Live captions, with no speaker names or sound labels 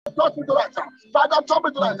touch me tonight. Father, touch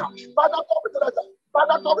me tonight. Father, touch me tonight.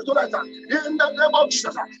 Father, touch me tonight. In the name of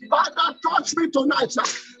Jesus. Father, touch me tonight.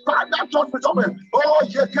 Father, touch me tonight. Oh,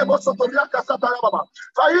 yeah, came also to me. Father,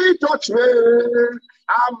 touch me.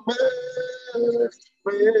 And make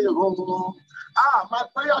me whole. My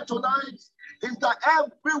prayer tonight is that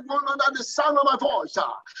everyone under the sound of my voice,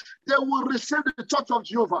 they will receive the touch of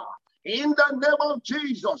Jehovah. In the name of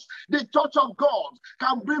Jesus, the touch of God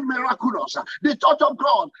can bring miraculous. The touch of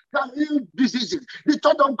God can heal diseases. The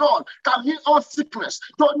touch of God can heal all sickness.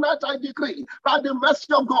 Tonight I decree, by the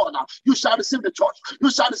mercy of God, you shall receive the touch. You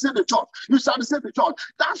shall receive the touch. You shall receive the touch.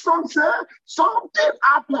 That song says something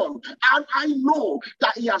happened, and I know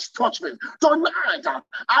that He has touched me. Tonight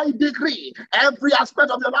I decree every aspect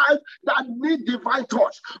of your life that need divine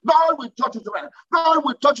touch, God will touch you tonight. God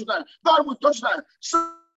will touch you tonight. God will touch you tonight.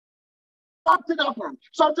 Something happened.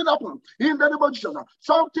 Something happened. In the name of Jesus.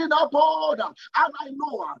 Something happened. And I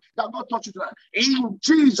know that God touched you tonight. In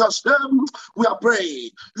Jesus' name, we are praying.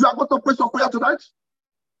 You are going to pray some prayer tonight.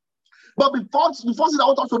 But the first thing I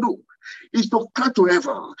want us to do is to cry to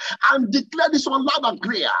heaven and declare this one loud and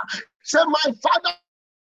clear. Say, my Father,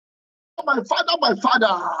 my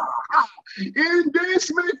Father, in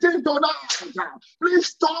this meeting tonight,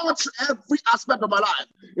 please touch every aspect of my life.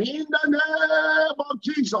 In the name of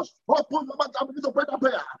Jesus, open your mouth and begin to pray that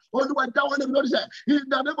prayer. In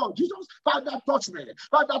the name of Jesus, Father, touch me.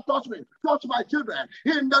 Father, touch me. Touch my children.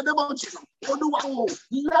 In the name of Jesus,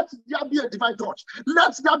 let there be a divine touch.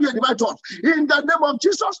 Let there be a divine touch. In the name of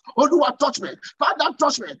Jesus, touch me. Father,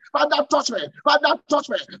 touch me. Father, touch me. Father, touch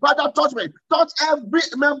me. Father, touch me. Touch every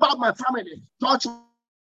member of my family. Touch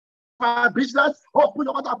my business. Open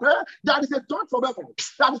your mouth and pray. That is a touch from heaven.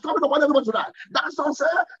 That is coming upon everyone tonight. That song says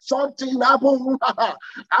something happened. And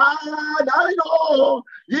I know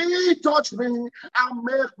He touched me and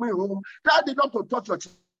make me home. That did not to touch your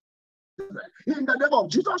children. In the name of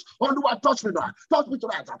Jesus, touch me now. Touch me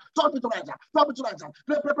tonight. Touch me tonight. Touch me tonight.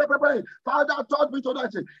 Pray. Father, touch me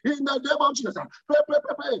tonight. In the name of Jesus. Pray.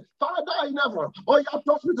 Father, in heaven.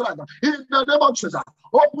 Touch me tonight. In the name of Jesus.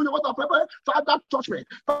 Open your mouth. Pray. Father, touch me.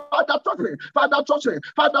 Father, touch me. Father, touch me.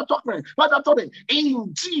 Father, touch me. Father, touch me.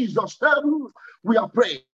 In Jesus' name, we are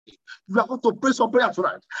praying. You are going to pray some prayer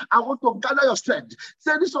tonight. I want to gather your strength.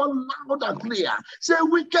 Say this one loud and clear. Say,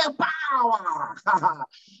 wicked power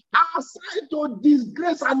assigned to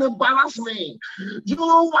disgrace and embarrass me. You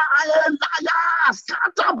are a liar.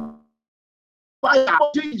 Scatter by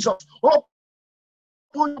Jesus.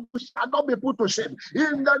 Shall not be put to shame.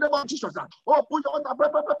 In the name of Jesus. Open your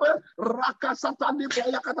prayer. Rakasatani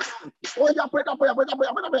Boyakata. Oh, yeah, pray.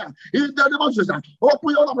 In the name of Jesus. Open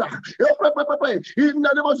your prayer. In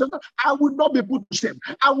the name of Jesus. I will not be put to shame.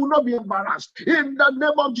 I will not be embarrassed. In the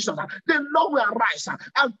name of Jesus. The Lord will arise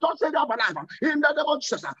and touch it up alive. In the name of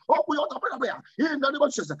Jesus. Open your prayer. In the name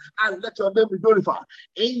of Jesus. And let your name be glorified.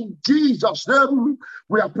 In Jesus' name,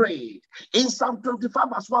 we are praying. In Psalm 25,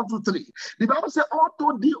 verse 1-3, the Bible says,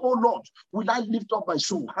 unto thee, O Lord, will I lift up my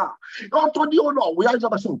soul. Unto thee, O Lord, will I lift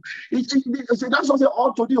up my soul. That's what say,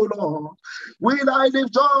 unto thee, O Lord, will I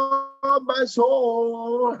lift up my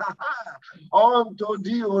soul. Unto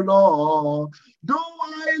thee, O Lord, do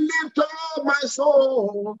I lift up my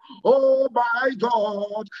soul. Oh my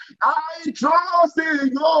God, I trust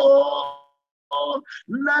in you.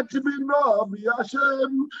 Let me not be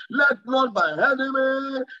ashamed. Let not my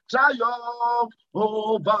enemy triumph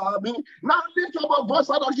over me. Now lift up a voice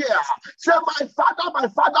out of here. Say, my Father, my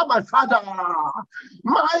Father, my Father.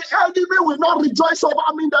 My enemy will not rejoice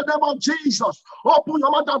over me in the name of Jesus. Open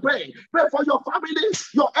your mouth and pray. Pray for your family.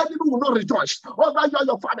 Your enemy will not rejoice over you and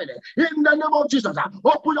your family. In the name of Jesus.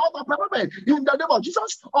 Open your mouth and pray. In the name of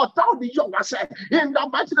Jesus. Or tell the young say, in the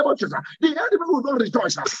mighty name of Jesus. The enemy will not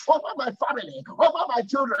rejoice over my family, over my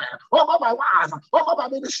children, over my wife, over my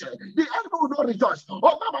ministry. The enemy will not rejoice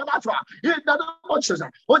over my natural. In the name of Jesus.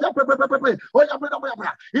 Oh, yeah, pray. Oh, yeah, pray.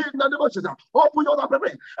 In the name of Jesus. Open your mouth and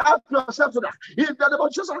pray. Help yourself to that. In the name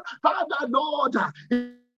of Jesus. Father, Lord.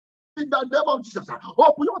 In the name of Jesus.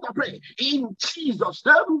 Open your mouth and pray. In Jesus'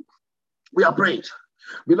 name, we are praying.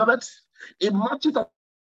 Beloved, in Matthew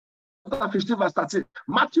 15 verse 13.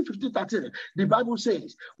 Matthew 15:13. The Bible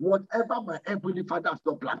says, whatever my heavenly Father has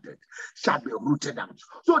not planted shall be rooted out.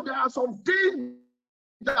 So there are some things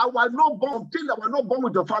that were not born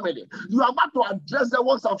with your family. You are about to address them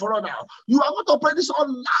once and for all now. You are going to pray this all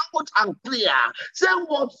loud and clear. Say,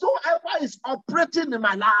 whatsoever is operating in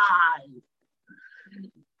my life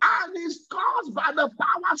and is caused by the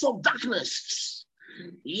powers of darkness,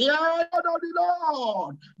 Yeah,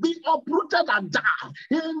 Lord, be uprooted and die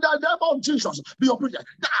in the name of Jesus. Be uprooted,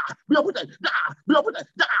 die, be uprooted, die, be uprooted,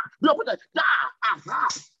 die, be uprooted, die. Aha.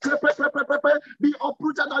 Be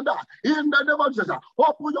uprooted and die in the name of Jesus.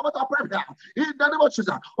 Open your mouth and pray in the name of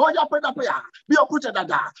Jesus. Oh, yeah, pray that prayer. Be uprooted and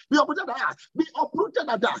die. Be uprooted and die. Be uprooted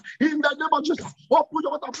and die in the name of Jesus. Open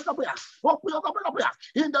your mouth and pray that prayer. Open your mouth and pray that prayer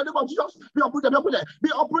in the name of Jesus. Be uprooted, be uprooted, be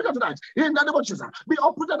uprooted tonight in the name of Jesus. Be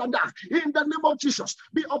uprooted and die in the name of Jesus.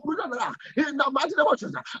 Be uprooted and die in the mighty name of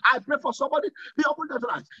Jesus. I pray for somebody. Be uprooted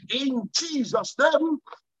tonight in Jesus' name.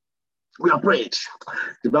 We are prayed.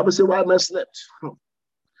 The Bible says, "While men slept,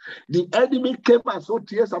 the enemy came and sowed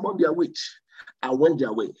tears among their wheat and went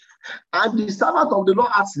their way." And the servant of the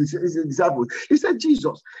Lord asked his disciples, he said,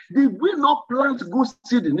 "Jesus, did we not plant good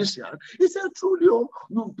seed in this year?" He said, "Truly, you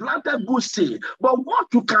planted good seed. But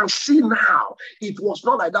what you can see now, it was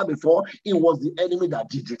not like that before. It was the enemy that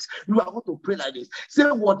did it." You are going to pray like this. Say,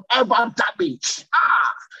 whatever damage,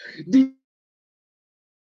 the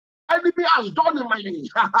enemy has done in my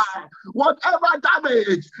whatever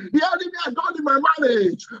damage the enemy has done in my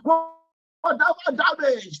marriage, whatever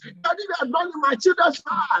damage the enemy has done in my children's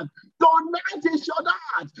life, tonight is your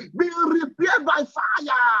night. Be repaired by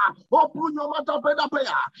fire. Open your mouth and pray that prayer.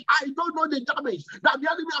 I don't know the damage that the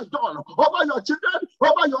enemy has done over your children,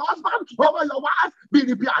 over your husband, over your wife. Be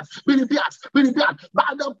repaired, be repaired, be repaired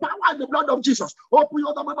by the power and the blood of Jesus. Open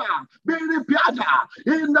your mouth, be repaired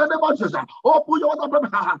in the name of Jesus. Open your mouth.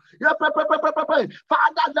 Father,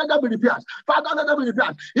 let them be repaired. Father, let them be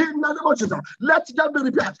repaired in the name of Jesus. Let them be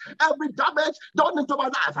repaired. Every damage done into my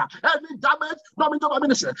life, every damage done into my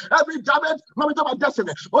ministry, every damage done into my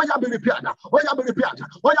destiny. Oh, yeah, be repaired. Oh, yeah, be repaired.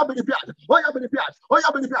 Oh, yeah, be repaired. Oh, yeah, be repaired. Oh,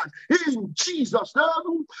 yeah, be repaired. In Jesus'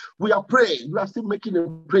 name, we are praying. We are still making a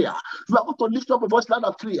prayer. You are going to lift up a voice loud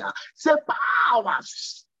and clear. Say,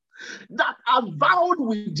 powers that are vowed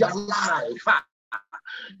with their life,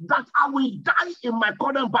 that I will die in my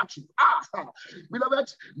current battle.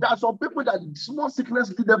 Beloved, there are some people that small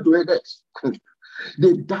sickness lead them to a death.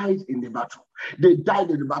 They died in the battle. They died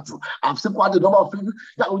in the battle. I've seen quite a number of people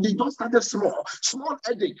that they just started small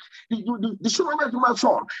headache. The children went to my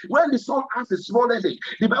son. When the son has a small headache,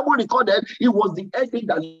 the Bible recorded it was the headache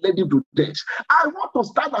that led him to death. I want to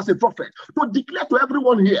stand as a prophet to declare to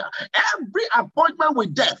everyone here, every appointment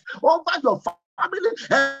with death over your family,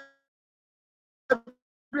 every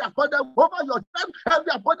appointment over your child,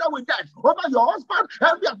 every appointment with death, over your husband,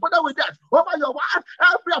 every appointment with death, over your wife,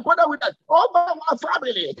 every appointment with death, over our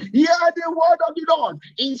family. Hear the word of the Lord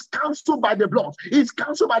is cancelled by the blood. It's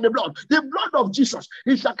cancelled by the blood. The blood of Jesus.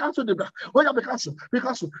 He shall cancel the blood. Oh, yeah, be cancelled, be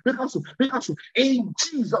cancelled, be cancelled, be cancelled. In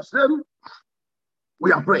Jesus' name.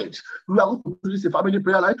 We are praying. We are going to do this a family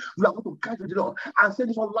prayer line. We are going to catch the Lord and say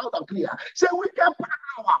this one loud and clear. Say, wicked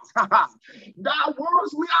power that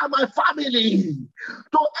wants me and my family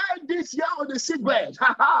to end this year on the sick bed.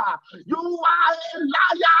 You are a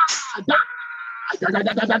liar.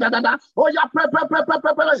 Oh, yeah, pray.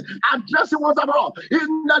 Address it once and for all.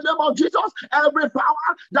 In the name of Jesus, every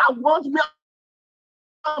power that wants me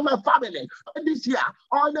and my family this year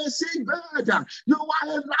on the sick bed, you are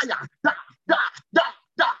a liar.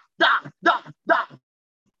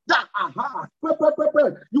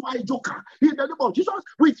 Pray. You are a joker. In the name of Jesus,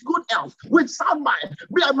 with good health, with sound mind,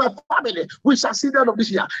 me and my family, we shall see the end of this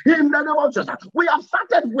year. In the name of Jesus, we have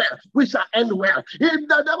started well, we shall end well. In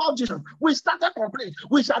the name of Jesus, we started complete,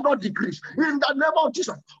 we shall not decrease. In the name of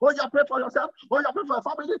Jesus, oh, you pray for yourself, oh, you pray for your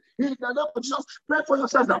family. In the name of Jesus, pray for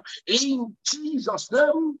yourself now. In Jesus'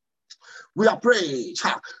 name, we are praying.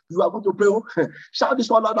 You are going to pray. Shout this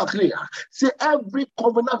one loud and clear. Say, every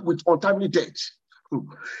covenant with untimely death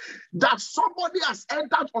that somebody has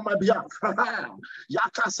entered on my behalf. I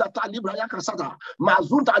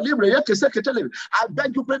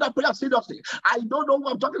beg you, pray that prayer seriously. I don't know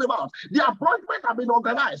what I'm talking about. The appointment have been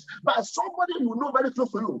organized by somebody you know very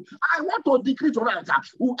close to you. I want to decree tonight,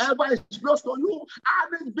 whoever is close to you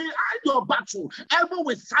and is behind your battle, ever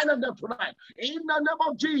will silence them tonight. In the name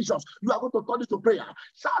of Jesus, you are going to turn it to prayer.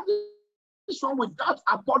 Shout this one without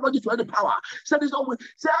apology to any power. Say this one with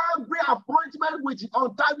every appointment with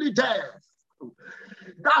untimely death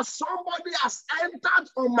that somebody has entered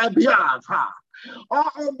on my behalf or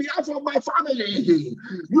on behalf of my family.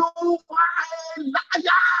 You are a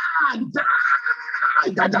liar.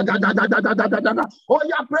 Oh,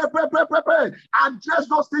 yeah, pray. Address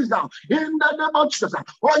those things now. In the name of Jesus.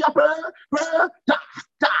 Oh, yeah, pray.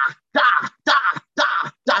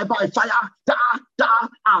 die by fire,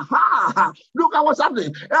 aha. Look at what's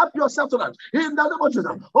happening. Help yourself tonight. In the name of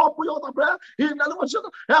Jesus. Open your prayer. In the name of Jesus.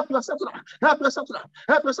 Help yourself tonight. Help yourself tonight.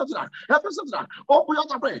 Help yourself tonight. Help yourself tonight. Open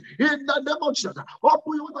your prayer. In the name of Jesus.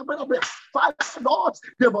 Open your prayer. Father, Lord,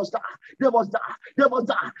 they must die. They must die. They must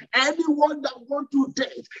die. Anyone that want to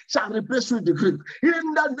date shall replace you in the grave.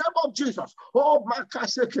 In the name of Jesus. Oh, my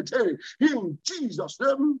secretary. In Jesus'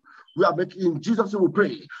 name, we are making. In Jesus' name, we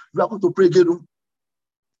pray. We are going to pray again.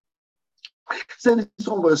 Say this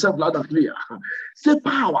song for yourself loud and clear. Say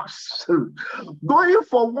powers going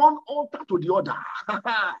from one altar to the other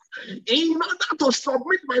in order to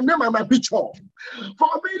submit my name and my picture for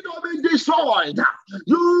me to be destroyed.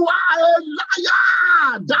 You are a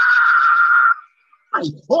liar. Die.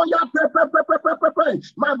 Oh, yeah, pray.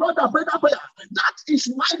 My brother, pray that prayer. That is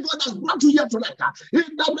why God has brought you here tonight.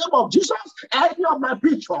 In the name of Jesus, any of my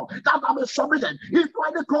picture that I be submitted into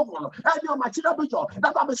any covenant, any of my children picture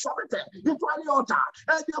that I be submitted into any altar,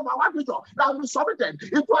 any of my wife picture that I be submitted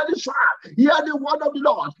into any shrine, hear the word of the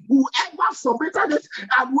Lord. Whoever submitted it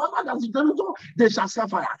and whoever that is done it, they shall set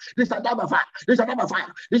fire. They shall die by fire. They shall die by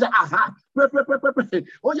fire. They shall, pray.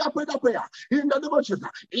 Oh, yeah, pray that prayer. In the name of Jesus.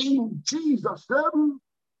 In Jesus' name,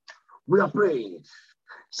 we are praying.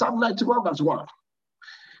 Psalm 91 verse 1.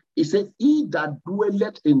 It says, he that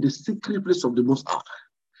dwelleth in the secret place of the Most High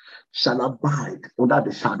shall abide under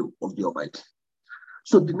the shadow of the Almighty.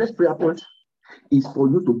 So the next prayer point is for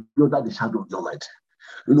you to be under the shadow of the Almighty.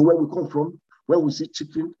 You know where we come from? When we see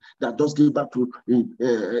chicken that does give back to a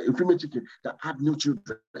female chicken that had new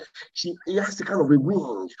children, he has the kind of a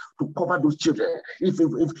wing to cover those children. If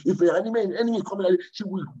an enemy coming, she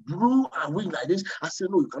will grow her wing like this. I say,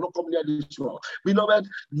 no, you cannot come near this one. Beloved,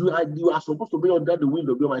 you are supposed to be under the wing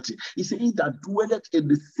of the Almighty. He said, he that dwelleth in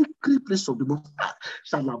the secret place of the Most High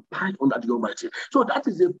shall abide under the Almighty. So that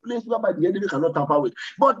is a place whereby the enemy cannot tamper with.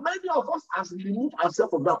 But many of us has removed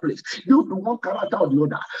ourselves from that place due to one character or the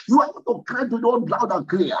other. You have to cry to God loud and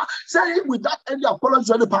clear. Say it without any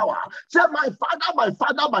apology or any power. Say, my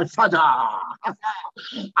Father.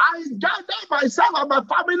 I gather myself and my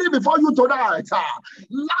family before you tonight.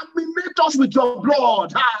 Laminate us with your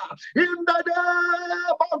blood. In the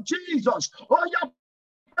name of Jesus. Oh, yeah.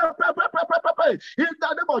 In the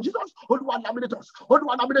name of Jesus, laminate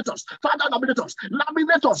us. Father,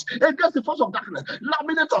 laminate us against the force of darkness,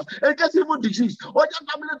 laminate us against evil disease.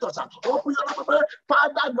 Laminate us. Open your mouth,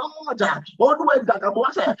 Father, Lord.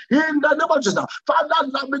 In the name of Jesus, Father,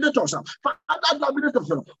 laminate us. Father, laminate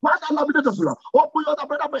us. Open your mouth,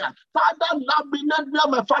 Father, laminate me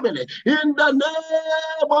and my family. In the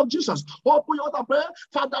name of Jesus, open your mouth,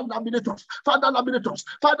 Father, laminate us. Father, laminate us.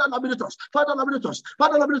 Father, laminate us. Father, laminate us.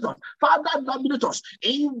 Father, laminate us.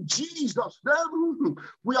 In Jesus' name,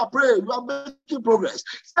 we are praying. We are making progress.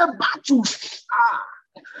 Say battles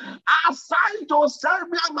assigned to send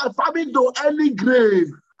me and my family to any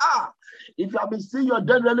grave. If you have been seeing your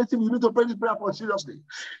dead relative, you need to pray this prayer for seriously.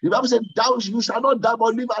 The Bible said, you shall not die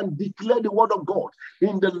but live and declare the word of God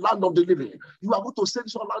in the land of the living. You are going to say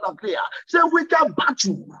this all loud and clear. Say, wicked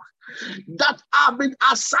battle that have been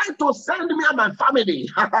assigned to send me and my family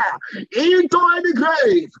into any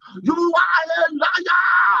grave. You are a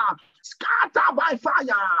liar. Scatter by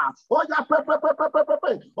fire. Oh, yeah, pray.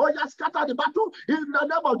 Oh, yeah, scatter the battle in the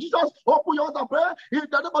name of Jesus. Open your other prayer in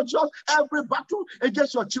the name of Jesus. Every battle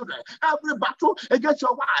against your children, every battle against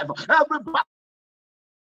your wife, every battle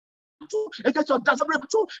against your dad, every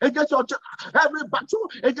battle against your children, every battle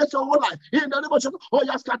against your whole life. In the name of Jesus, oh,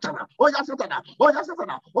 yeah, scatter now. Oh, yeah, scatter now. Oh, yeah, scatter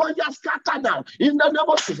now. Oh, yeah, scatter now. In the name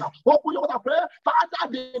of Jesus, open your other prayer.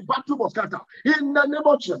 Father, the battle must scatter. In the name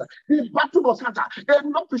of Jesus, the battle must scatter.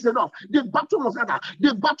 Enough is enough. The battle must scatter.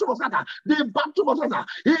 The battle must scatter. The battle must scatter.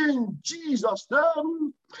 In Jesus'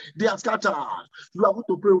 name, they are scattered. You are going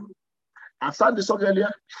to pray. I sang the song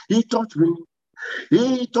earlier. He taught me.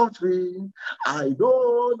 He taught me, I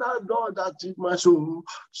know that God that took my soul,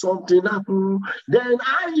 something happened. Then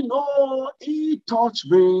I know he taught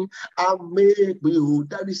me and made me whole.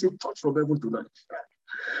 That is a touch from heaven tonight.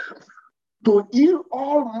 To heal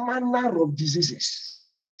all manner of diseases.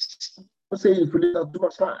 Say in Philippians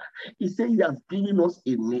 2:5, he said he has given us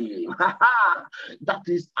a name that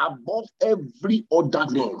is above every other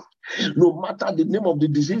name. No matter the name of the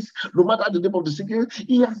disease, no matter the name of the sickness,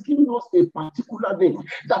 he has given us a particular name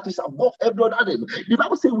that is above every other name. The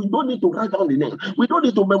Bible says we don't need to write down the name. We don't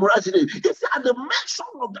need to memorize the name. He said at the mention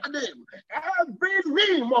of that name, every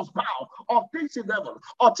name must bow of things in heaven,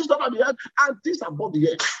 of things under the earth, and things above the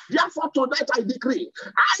earth. Therefore, tonight I decree,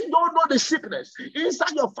 I don't know the sickness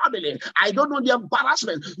inside your family. I don't know the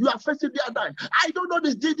embarrassment you are facing there night. I don't know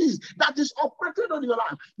the disease that is operating on your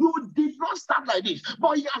life. You did not start like this,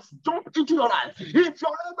 but he has jumped into your life. If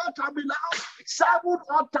your amen can be loud 7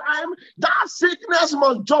 more times, that sickness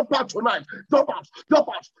must jump out tonight. Jump out, jump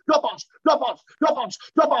out, jump out, jump out, jump out,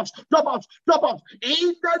 jump out, jump out, jump out.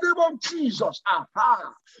 In the name of Jesus.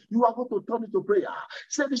 Aha. You are going to turn into prayer.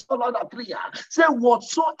 Say this loud and clear. Say,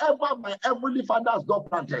 whatsoever my heavenly Father has not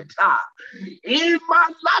planted in my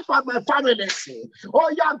life and my family. Oh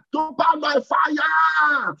yeah, jump out by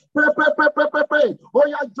fire. Pray. Oh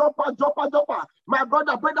yeah, jump out. My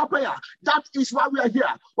brother, pray that prayer. That is why we are here.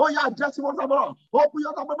 Oh yeah, just one more. Open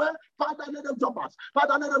your mouth. Father, let them jump out.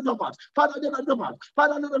 Father, let them jump out. Father, let them jump out.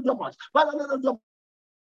 Father, let them jump out. Father, let them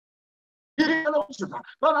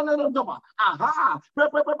jump out. Aha.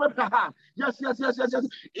 Yes.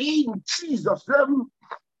 In Jesus' name,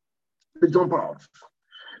 they jump out.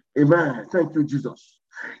 Amen. Thank you, Jesus.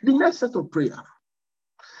 The next set of prayer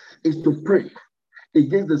is to pray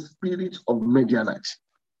against the spirit of Midianite.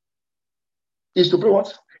 Is to pray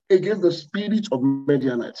what? Against the spirit of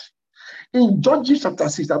Midianite. In Judges chapter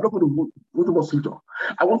 6, I'm not going to go to more scripture.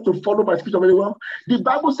 I want to follow my scripture very well. The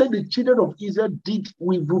Bible said the children of Israel did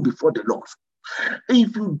evil before the Lord.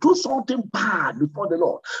 If you do something bad before the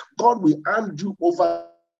Lord, God will hand you over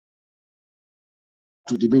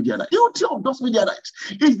to the Midianites. The beauty of those Midianites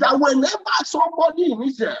is that whenever somebody in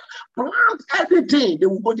Israel plants anything, they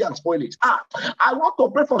will go there and spoil it. I want to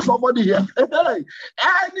pray for somebody here. Hey,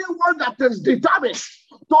 anyone that is determined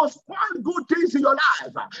to spoil good things in your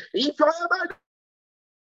life, if you're ever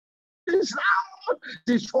is now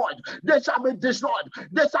destroyed, they shall be destroyed.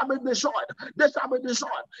 They shall be destroyed. They shall be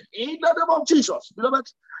destroyed. In the name of Jesus.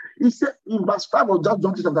 Beloved, he said in verse 5 of John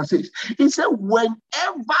chapter 6, he said,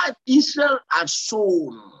 whenever Israel has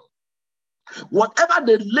sown, whatever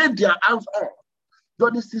they laid their hands on,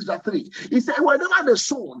 John 6 verse 3, he said, whenever they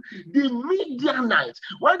sown, the Midianites,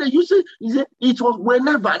 when they use it, he said, it was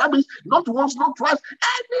whenever. That means not once, not twice.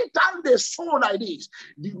 Anytime they sow like this,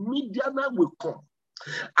 the Midianites will come.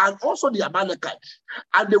 And also the Amalekites,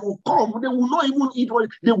 and they will come, they will not even eat what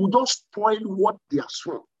they will just spoil what they are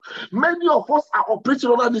sown. Many of us are operating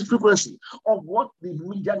under this frequency of what the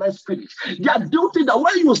Midianite spirit. They are duty that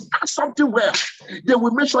when you start something well, they will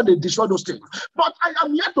make sure they destroy those things. But I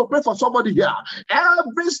am here to pray for somebody here.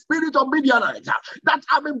 Every spirit of Midianite that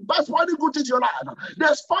have been spoiling good things in your life, they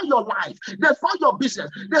spoil your life, they spoil your business,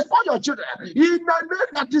 they spoil your children. In the name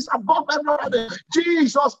that is above everybody,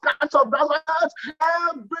 Jesus Christ of Nazareth,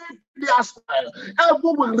 every they are spoiled,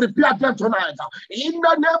 everyone will repair them tonight. In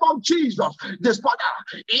the name of Jesus, this Father.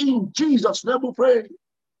 In Jesus' name we pray.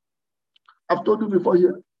 I've told you before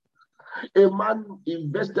here, a man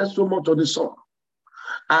invested so much on the son,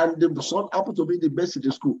 and the son happened to be the best in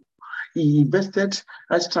the school. He invested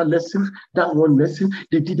extra lessons, that one lesson,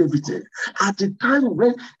 they did everything. At the time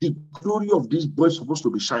when the glory of this boy is supposed to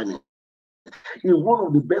be shining, in one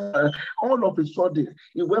of the best, all of a sudden,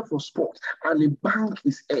 he went for sport and he banged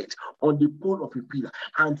his head on the pole of a pillar.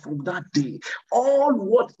 And from that day, all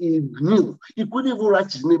what he knew, he couldn't even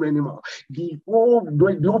write his name anymore. The whole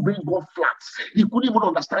brain got flat. He couldn't even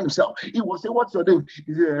understand himself. He was saying, what's your name?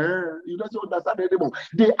 He said, you don't understand anymore.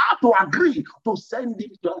 They had to agree to send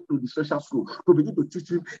him down to the special school to begin to teach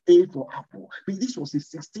him A for apple. This was a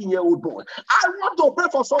 16-year-old boy. I want to pray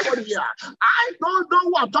for somebody here. I don't know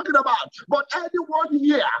what I'm talking about, but anyone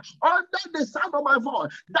here under the sound of my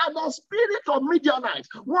voice that the spirit of Midianite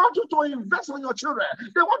want you to invest on your children,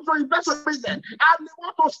 they want to invest in business, and they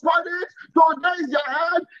want to spoil it, today is their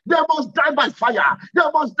hand, they must die by fire. They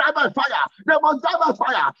must die by fire. They must die by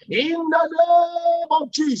fire. In the name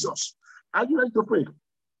of Jesus. Are you ready to pray?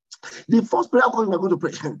 The first prayer we're going to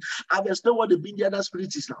pray, I've explained what the Midianite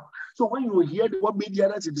spirit is now. So when you hear the word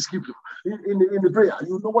Midianite in the scripture, in the prayer,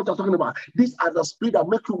 you know what you're talking about. These are the spirit that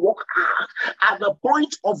make you work hard. At the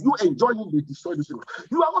point of you enjoying the destroy this. You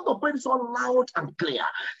are going to pray this one loud and clear.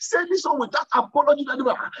 Say this one without apology.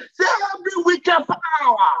 Say every wicked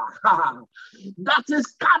power that is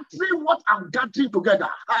gathering what I'm gathering together.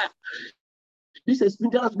 This is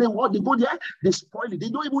Midianite. They go there, they spoil it. They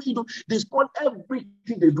don't even eat it. They spoil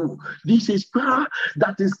everything they do. This is prayer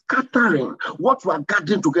that is scattering what we are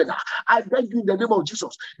gathering together. I beg you in the name of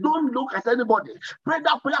Jesus, don't look at anybody. Pray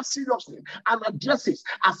that prayer seriously and address it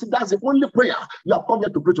as if that's the only prayer you have come here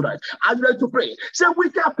to pray tonight. Are you ready to pray? Say,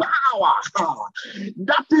 wicked power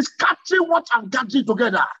that is catching what I'm gathering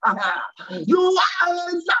together. You are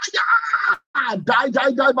a liar. Die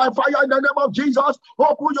by fire in the name of Jesus.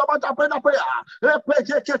 Open your mouth and pray that prayer. Pray.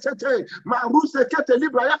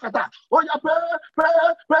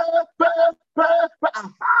 pray, pray.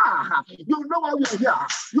 Aha. You know why we are here.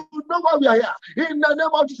 You know why we are here. In the name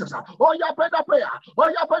of Jesus. Oh, yeah, pray that prayer. Oh,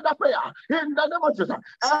 yeah, pray that prayer. In the name of Jesus.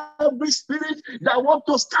 Every spirit that wants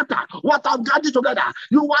to scatter what I've gathered together,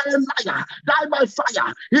 you are a liar. Die by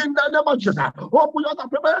fire. In the name of Jesus. Open your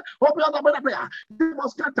prayer. Open your prayer. You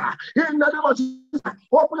must scatter. In the name of Jesus.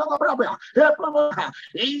 Open your prayer.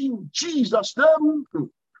 In Jesus' name,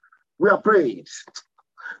 we are praying.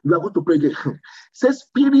 We are going to pray again. Say,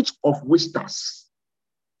 spirit of wasters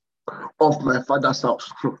of my father's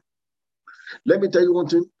house. Let me tell you one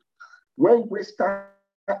thing. When waster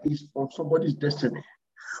is on somebody's destiny,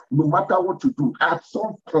 no matter what you do, at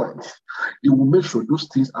some point, they will make sure those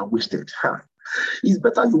things are wasted. It's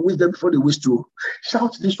better you waste them before they waste you.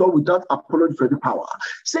 Shout this one without apology for the power.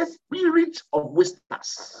 Say, spirit of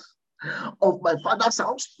wasters of my father's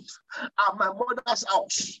house and my mother's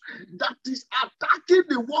house that is attacking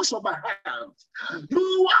the works of my hands.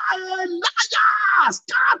 You are a liar.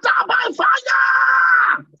 Scatter by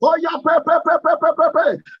fire. Oh, yeah, pray. Oh,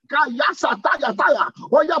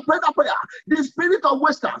 yeah, pray that prayer. The spirit of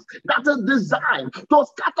wasters that is designed to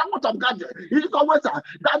scatter what I'm gathering. It is a waster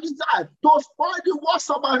that is designed to spoil the works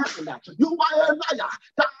of my hand. You are a liar.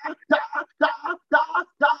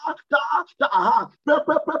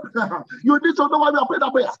 You need to know why we are praying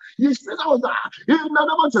that prayer. You spirit of that in the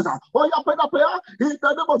name of Jesus. Oh, you pray that prayer in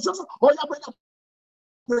the name of Jesus. Oh, you pray that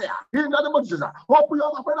prayer in the name of Jesus. Open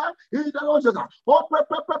your prayer in the name of Jesus. Open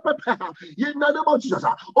in the name of Jesus.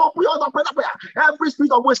 Open your prayer. Every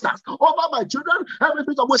spirit of wasters over my children, every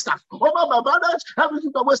spirit of wasters over my marriage, every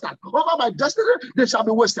spirit of wasters over my destiny, they shall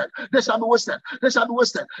be wasted. They shall be wasted. They shall be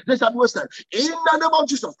wasted. They shall be wasted. In the name of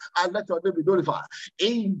Jesus, and let your name be glorified.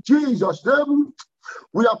 In Jesus' name,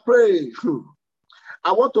 we are praying.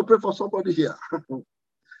 I want to pray for somebody here.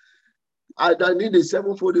 I need a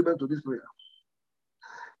sevenfold amen to this prayer.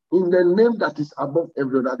 In the name that is above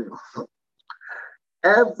every other name.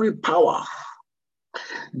 Every power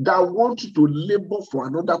that wants to labor for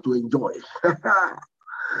another to enjoy.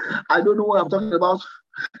 I don't know what I'm talking about.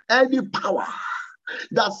 Any power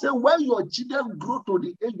that say when your children grow to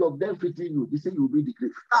the age of them fitting you, they say you will be the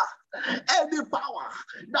grave. Any power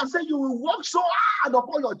that say you will work so hard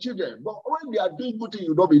upon your children, but when they are doing good thing,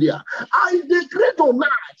 you don't be there. I decree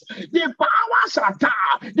tonight, the power shall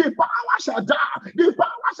die, the power shall die, the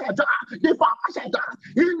power shall die, the power shall die.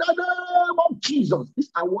 In the name of Jesus. This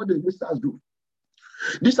is what the Westerners do.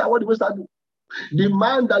 This is what the Westerners do. The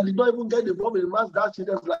man that did not even get involved in the man's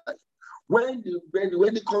children's life. When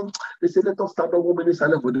they come, they say, let us stand up 1 minute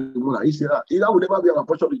silent for the moon. He said, that will never be our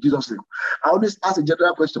portion in Jesus' name. I always ask a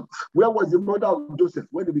general question. Where was the mother of Joseph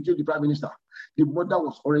when he became the prime minister? The mother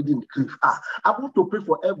was already in the grave. I want to pray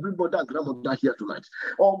for every mother and grandmother here tonight,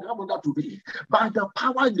 or grandmother to be, by the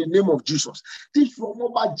power in the name of Jesus. This from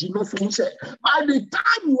by the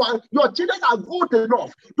time your children are good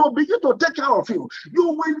enough to begin to take care of you, you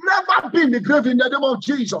will never be in the grave in the name of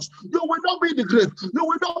Jesus. You will not be in the grave. You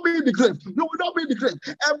will not be in the grave. You will not be in the grave.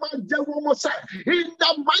 In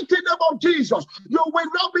the mighty name of Jesus, you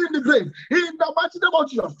will not be in the grave. In the mighty name of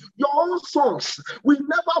Jesus, your own sons will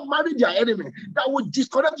never marry their enemy. That will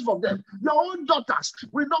disconnect you from them. Your own daughters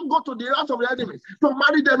will not go to the house of the enemy to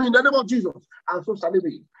marry them in the name of Jesus. And so shall it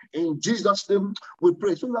be. In Jesus' name, we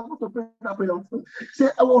pray. So we are going to pray that prayer.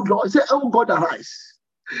 Say, oh Lord, say, oh God, arise.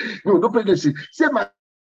 No, don't pray this. Say, my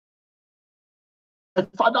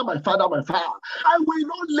father, I will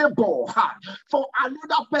not labor for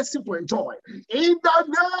another person to enjoy. In the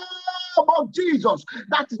name of Jesus.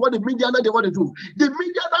 That is what the media they want to do. The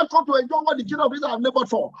media don't come to enjoy what the children of Israel have labored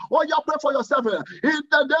for. Oh, you pray for yourself. In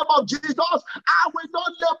the name of Jesus, I will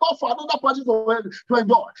not labor for another person to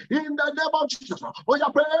enjoy. In the name of Jesus. Oh,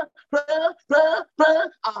 you pray.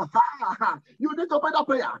 You need to pray that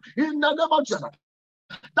prayer. In the name of Jesus.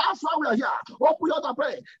 That's why we are here. Open your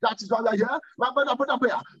prayer. That is why we are here. Pray that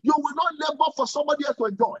prayer. You will not labor for somebody else to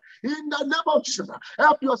enjoy. In the name of Jesus,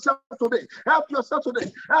 help yourself today. Help yourself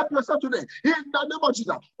today. Help yourself today. In the name of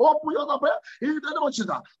Jesus, open your prayer. In the name of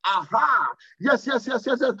Jesus. Yes.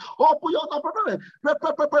 Open your prayer. Pray.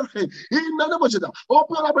 In the name of Jesus,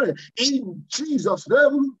 open your prayer. In Jesus'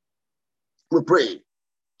 name, we pray.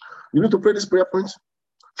 You need to pray this prayer point.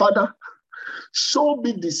 Father, show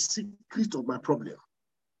me the secret of my problem.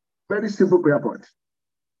 Very simple prayer point.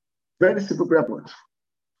 Very simple prayer point.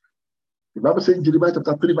 The Bible says in Jeremiah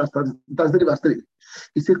chapter 3, verse 3.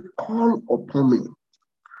 It says, call upon me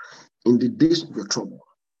in the days of your trouble.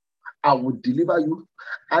 I will deliver you,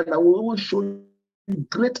 and I will show you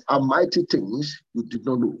great and mighty things you did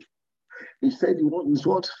not know. He said is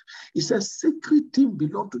what? He says, secret things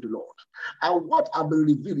belong to the Lord. And what I will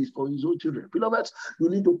reveal is for his own children. Beloved, you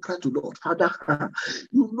need to cry to Lord. Father,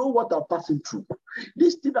 you know what I'm passing through.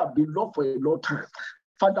 This thing have been long for a long time.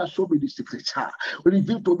 Father, show me the secret.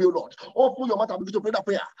 Reveal to me, Lord. Open your mouth and begin to pray that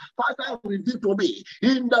prayer. Father, reveal to me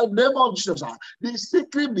in the name of Jesus. The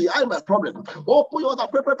secret behind my problem. Open your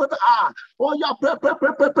mouth and pray. Oh, yeah,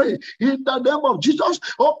 pray. In the name of Jesus,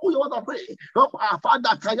 open your mouth and pray.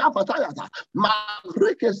 Father, Kaya Fatayata.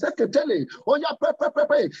 Marike Seketele. Oh, yeah,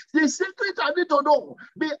 pray. The secret I need to know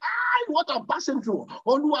behind what I'm passing through.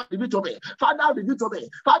 Oh, Lord, reveal to me. Father, reveal to me.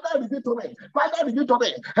 Father, reveal to me. Father, reveal to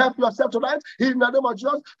me. Help yourself tonight in the name of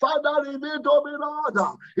Jesus. Father, reveal to me,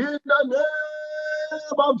 Lord, in the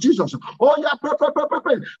name of Jesus. Oh, yeah, pray.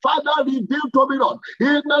 Father, reveal to me, Lord,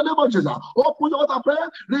 in the name of Jesus. Open your mouth and pray.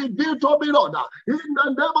 Reveal to me, Lord, in the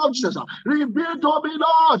name of Jesus. Reveal to me,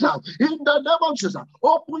 Lord, in the name of Jesus.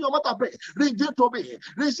 Open your mouth and pray. Reveal to me.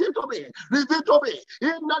 Receive to me. Reveal to me,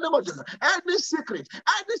 in the name of Jesus. Any secret,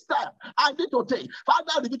 any step I need to take,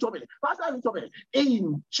 Father, reveal to me. Father, reveal to me.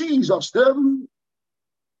 In Jesus' name,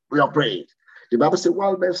 we are praying. The Bible says,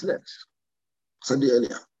 while men slept, Sunday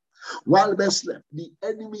earlier, while men slept, the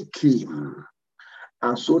enemy came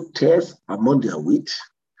and sowed tares among their wheat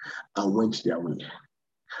and went their way.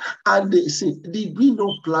 And they say, did we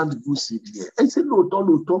not plant good seed here? I said, no,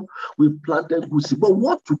 don't. We planted good seed. But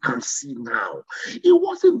what you can see now, it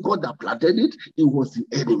wasn't God that planted it, it was the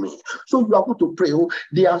enemy. So you are going to pray.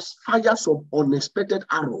 There are fires of unexpected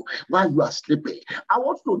arrow while you are sleeping. I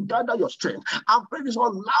want you to gather your strength and pray this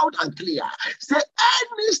one loud and clear. Say,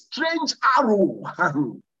 any strange arrow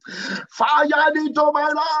fired into my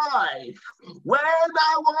life when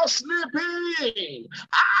I was sleeping.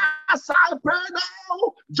 As I pray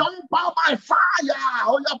now, jump out my fire.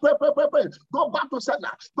 Oh, yeah, pray. Go back to sender.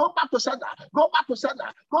 Go back to sender. Go back to sender.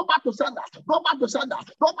 Go back to sender. Go back to sender.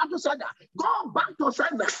 Go back to sender. Go back to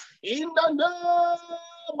sender. In the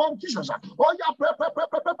name of Jesus. Oh, yeah, pray.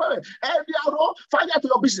 Any arrow, fire to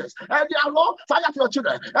your business. Any arrow, fire to your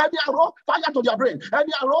children. Any arrow, fire to their brain.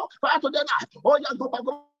 Any arrow, fire to their life. Oh, yeah, go back.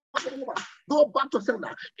 Go back to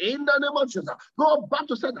sender in the name of Jesus. Go back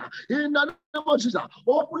to sender in the name of Jesus.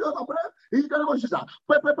 Open your prayer in the name of Jesus.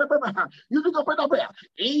 Pray. You need to pray that prayer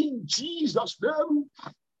in Jesus' name.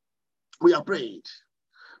 We are praying,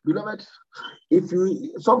 beloved. If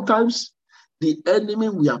you sometimes the enemy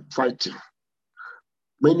we are fighting,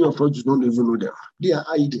 many of us don't even know them. They are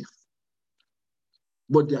hiding,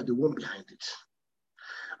 but they are the one behind it.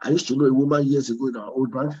 I used to know a woman years ago in our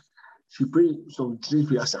old branch. She prayed some three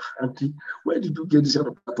prayers. Auntie, where did you get this kind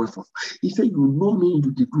of point from? He said, you know me,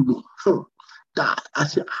 you did know me. That I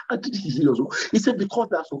said, Auntie, this is serious. He said, because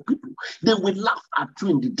there are some people, they will laugh at you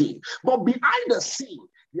in the day, but behind the scene,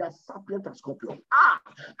 they are serpent and scorpion.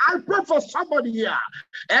 I pray for somebody here.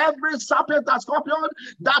 Every serpent and scorpion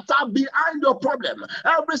that are behind your problem,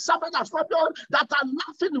 every serpent and scorpion that are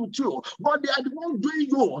laughing with you, but they are the one doing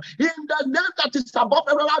you. In the name that is above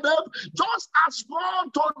every name, just as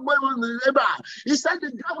God told Abraham, he said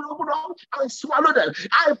the ground will open up and swallow them.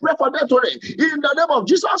 I pray for them today in the name of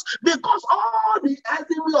Jesus, because all the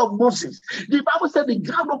enemy of Moses, the Bible said the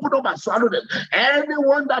ground opened up and swallowed them.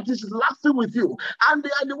 Anyone that is laughing with you and they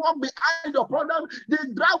are the one behind your problem, the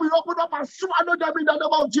ground will open up and swallow them in the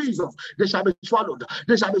name of Jesus. They shall be swallowed.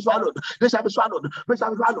 They shall be swallowed. They shall be swallowed. They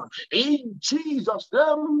shall be swallowed. In Jesus'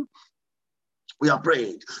 name, we are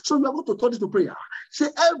praying. So we are going to turn into prayer. Say,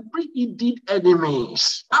 every indeed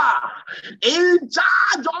enemies in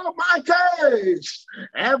charge of my case.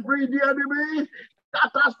 Every enemy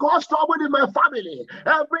that has caused trouble in my family,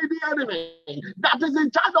 every enemy that is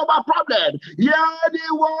in charge of my problem, hear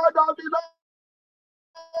the word of the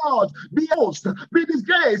Lord. Be host, be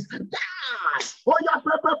disgraced, die. Oh, yeah,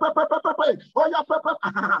 pray. Oh, yeah, pray.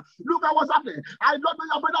 Look at what's happening. I don't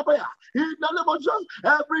know your prayer. In the name of Jesus,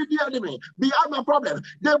 every enemy behind my problem,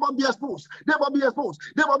 they must be exposed. They must be exposed.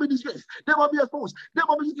 They must be disgraced. They must be exposed. They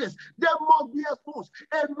must be disgraced. They must be exposed.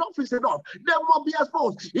 Enough is enough. They must be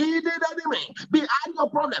exposed. In the enemy behind your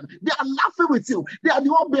problem, they are laughing with you. They are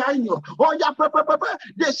the one behind you. Oh, yeah, pray.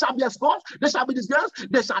 They shall be exposed. They shall be disgraced.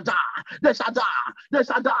 They shall die. They shall die. They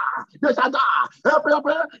shall die. They shall die.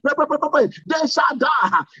 Pray. They shall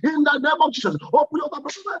die in the name of Jesus. Open your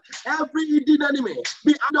mouth. Every hidden enemy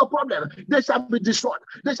behind your problem, they shall be destroyed.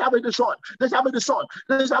 They shall be destroyed. They shall be destroyed.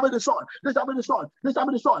 They shall be destroyed. They shall be destroyed. They shall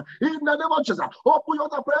be destroyed. In the name of Jesus. Open your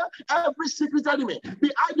mouth. Every secret enemy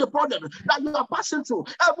behind the problem that you are passing through,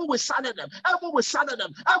 ever will shatter them. Ever will shatter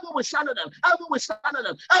them. Ever will shatter them. Ever will shatter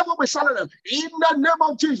them. Ever will shatter them. In the name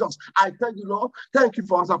of Jesus. I thank you, Lord. Thank you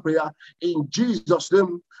for answer prayer. In Jesus'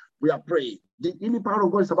 name, we are praying. The healing power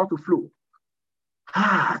of God is about to flow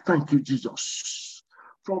Thank you, Jesus.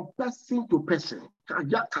 From person to person. The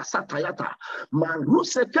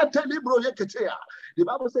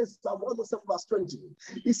Bible says, Psalm 107 verse 20.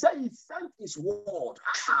 He said he sent his word,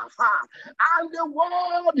 and the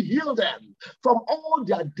word healed them from all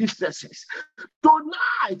their distresses.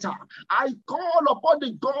 Tonight, I call upon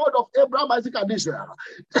the God of Abraham, Isaac, and Israel,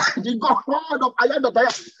 the God of I am that I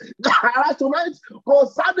am. Tonight,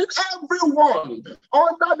 concerning everyone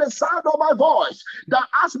under the sound of my voice that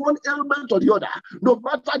has one ailment or the other, no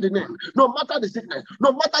matter the name, no matter the sickness,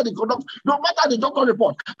 no matter the conduct, no matter the doctor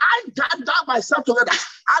report, I gather myself together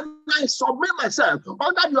and I submit myself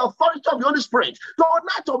under the authority of the Holy Spirit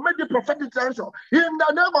tonight to make the prophetic declaration in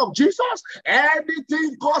the name of Jesus.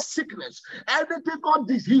 Anything called sickness, anything called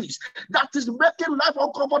disease that is making life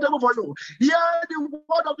uncomfortable for you, hear the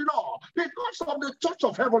word of the Lord. Because of the touch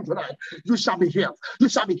of heaven tonight, you shall be healed. You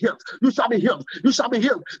shall be healed. You shall be healed. You shall be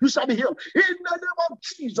healed. You shall be healed. In the name of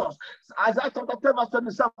Jesus. Isaiah chapter 10 verse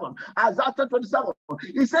 27. Isaiah 10 27.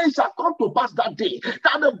 He says, it shall come to pass that day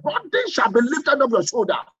that the burden shall be lifted off your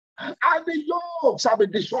shoulder, and the yoke shall be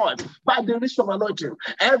destroyed by the reach of anointing.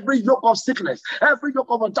 Every yoke of sickness, every yoke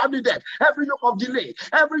of untimely death, every yoke of delay,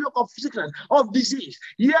 every yoke of sickness, of disease,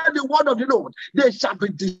 hear the word of the Lord. They shall be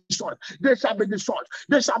destroyed. They shall be destroyed.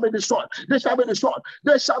 They shall be destroyed. They shall be destroyed.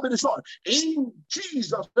 They shall be destroyed. In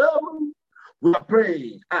Jesus' name, we are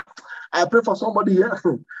praying. I pray for somebody here.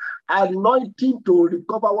 Anointing to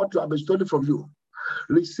recover what you have been stolen from you.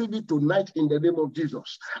 Receive it tonight in the name of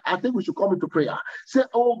Jesus. I think we should come into prayer. Say,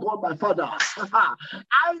 oh God, my Father, I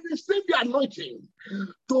receive the anointing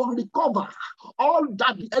to recover all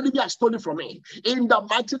that the enemy has stolen from me in the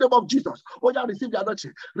mighty name of Jesus. Oh, yeah, receive the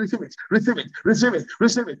anointing. Receive it. Receive it. Receive it.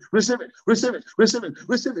 Receive it. Receive it. Receive it. Receive it.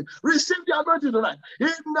 Receive it. Receive the anointing tonight in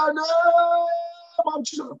the name of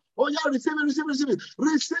Jesus. Oh, yeah, receive it. Receive it. Receive it.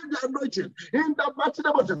 Receive the anointing in the mighty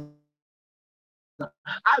name of Jesus.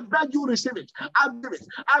 I beg you receive it. I beg it.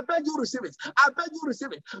 I beg you receive it. I beg you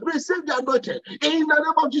receive it. Receive the anointing in the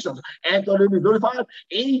name of Jesus. And to be glorified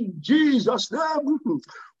in Jesus' name.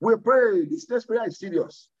 We pray. This next prayer is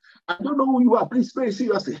serious. I don't know who you are. Please pray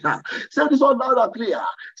seriously. Say this all loud and clear.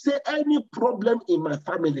 Say any problem in my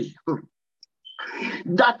family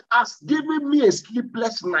that has given me a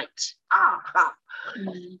sleepless night.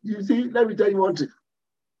 You see, let me tell you one thing.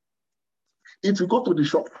 If you go to the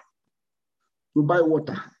shop, you buy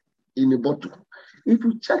water in a bottle. If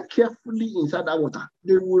you check carefully inside that water,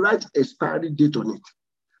 they will write expiry date on it.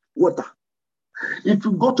 Water. If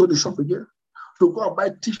you go to the shop again to go and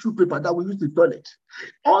buy tissue paper that we use in the toilet,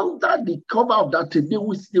 under the cover of that, they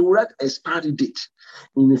will write expiry date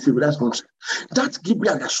in a civilized country. That gives me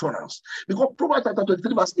an assurance. Because Proverbs chapter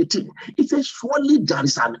 23 verse 18, it says, surely there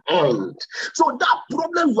is an end. So that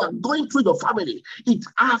problem you are going through your family, it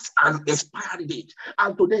has an expiry date.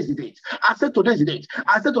 And today is the date. I said today is the date.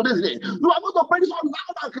 I said today is the date. You are going to pray this one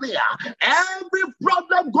loud and clear. Every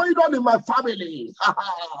problem going on in my family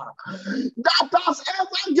that has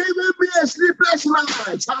ever given me a sleepless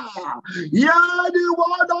night, hear the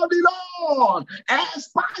word of the Lord.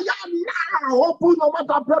 Expire now. Open your mouth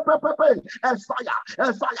and pray. Expire.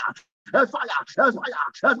 Look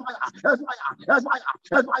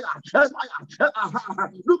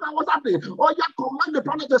at what's happening. Oh, yeah, command the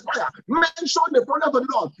planet to expire. Mention the planet of the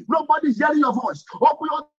Lord. Nobody's hearing your voice. Open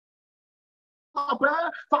your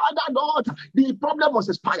Father Lord, the problem must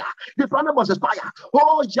expire. The problem must expire.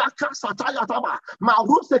 Oh, Yaka Sataya Taba,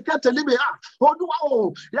 Maruse Ketelibia.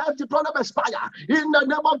 Oh, let the problem expire in the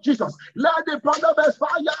name of Jesus. Let the problem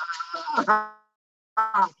expire.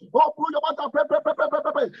 Open your mouth and pray.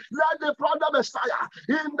 Let the problem expire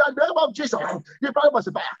in the name of Jesus. The problem must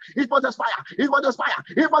expire. It must expire. It must expire.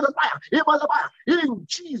 It must expire. It must expire. In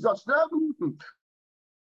Jesus' name,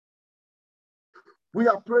 we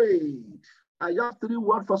are praying. I have 3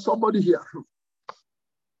 words for somebody here.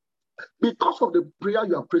 Because of the prayer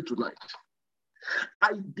you have prayed tonight,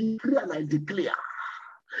 I decree and I declare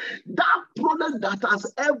that problem that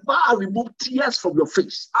has ever removed tears from your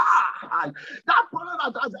face, that problem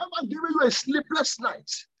that has ever given you a sleepless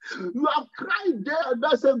night, you have cried there and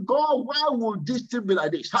there, say, God, why would this thing be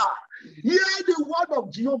like this? Hear the word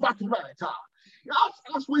of Jehovah tonight.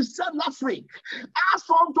 As we said last week, as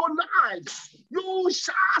from tonight, you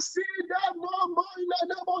shall see them no more in the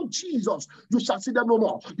name of Jesus. You shall see them no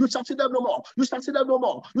more. You shall see them no more. You shall see them no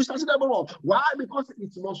more. You shall see them no more. Why? Because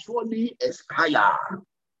it must surely expire.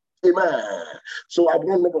 Amen. So I'm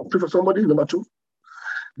going to pray for somebody. Number 2,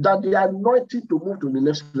 that they are anointed to move to the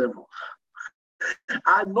next level.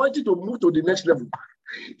 Anointed to move to the next level.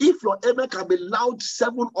 If your amen can be loud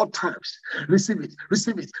 7 odd times, receive it,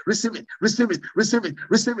 receive it, receive it, receive it, receive it,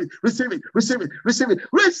 receive it, receive it, receive it, receive it,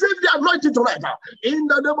 receive the anointing tonight now. In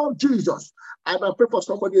the name of Jesus. And I pray for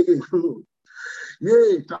somebody again.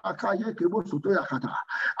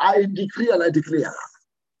 I decree and I declare,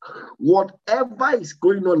 whatever is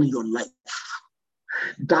going on in your life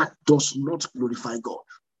that does not glorify God.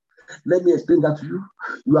 Let me explain that to you.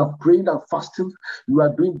 You are praying and fasting. You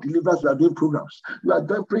are doing deliverance. You are doing programs. You are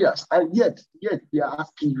doing prayers. And yet they are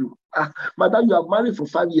asking you, madam, you are married for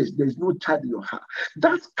 5 years. There is no child in your heart.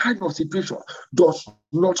 That kind of situation does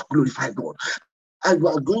not glorify God. And you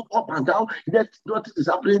are going up and down, that what is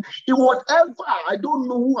happening. In whatever, I don't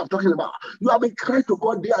know who I'm talking about. You have been crying to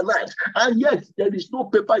God day and night, and yet there is no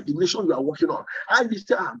paper in the nation you are working on. And you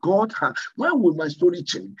say, God, when will my story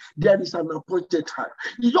change? There is an appointed time.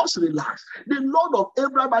 You just relax. The Lord of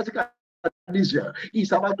Abraham, Isaac, this year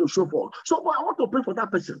is about to show forth. So I want to pray for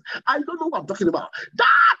that person. I don't know what I'm talking about.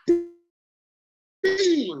 That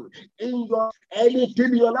thing in anything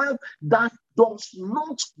in your life that does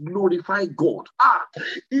not glorify God.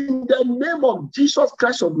 In the name of Jesus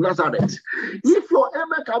Christ of Nazareth, if your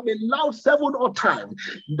amen can be loud 7 odd times,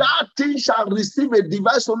 that thing shall receive a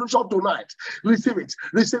divine solution tonight. Receive it,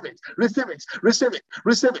 receive it, receive it, receive it,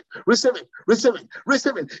 receive it, receive it, receive it,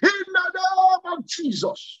 receive it. In the name of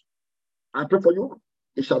Jesus, I pray for you.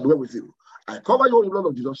 It shall dwell with you. I cover you in the blood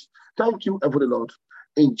of Jesus. Thank you, Heavenly Lord.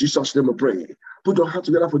 In Jesus' name we pray. Put your hands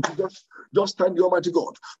together for Jesus. Just thank the Almighty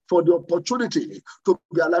God for the opportunity to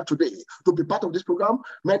be alive today, to be part of this program.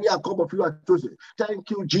 Many are come of you are chosen. Thank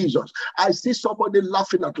you, Jesus. I see somebody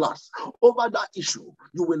laughing at last. Over that issue,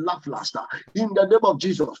 you will laugh last. In the name of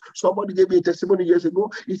Jesus. Somebody gave me a testimony years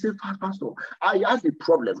ago. He said, Pastor, I had a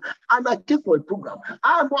problem and I came for a program.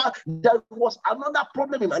 There was another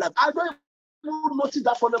problem in my life. I don't notice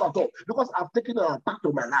that problem at all because I've taken a part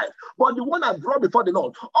of my life. But the one I brought before the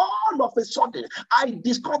Lord, all of a sudden, I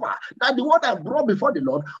discover that the one I brought before the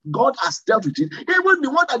Lord, God has dealt with it. Even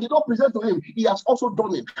the one I did not present to him, he has also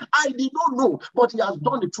done it. I did not know, but he has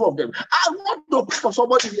done the 2 of them. I want to pray for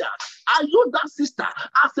somebody here. I use that sister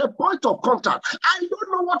as a point of contact. I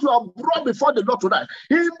don't know what you have brought before the Lord tonight.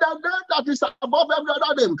 In the name that is above every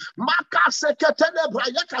other name,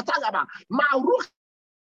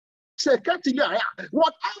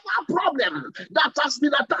 whatever problem that has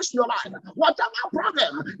been attached to your life, whatever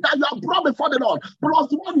problem that you have brought before the Lord, plus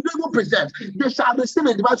the one you don't present, they shall receive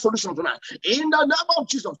a divine solution tonight. In the name of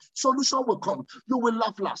Jesus, solution will come. You will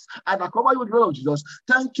laugh last. And I cover you with the name of Jesus.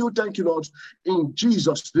 Thank you, Lord. In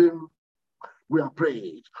Jesus' name, we are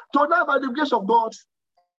praying. Tonight, by the grace of God,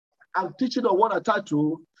 I'm teaching on what I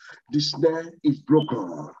title, The Snare is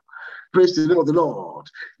Broken. Praise the name of the Lord.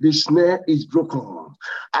 The snare is broken.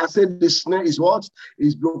 I said the snare is what?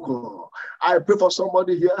 Is broken. I pray for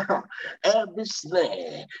somebody here. Every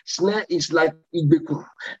snare is like Ibeku.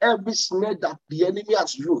 Every snare that the enemy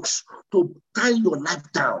has used to tie your life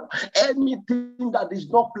down. Anything that is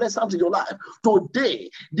not pleasant in your life. Today,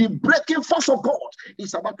 the breaking force of God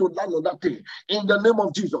is about to land on that thing. In the name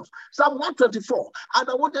of Jesus. Psalm 124. And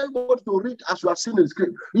I want everybody to read as you have seen in the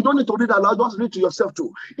script. You don't need to read aloud. Just read to yourself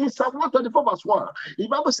too. In Psalm 124 verse 1. The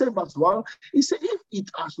Bible says verse 1. He said, if it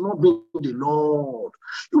has not been the Lord.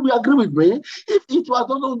 You will agree with me. If it was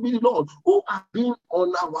not been the Lord who has been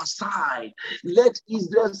on our side, let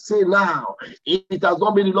Israel say now, if it has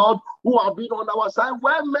not been the Lord who has been on our side,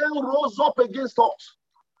 when men rose up against us.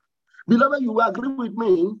 Beloved, you will agree with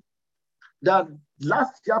me that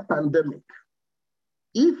last year pandemic,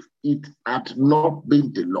 if it had not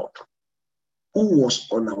been the Lord who was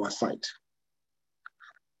on our side.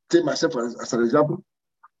 Take myself as an example.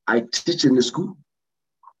 I teach in the school,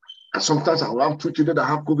 and sometimes I will have 2 children that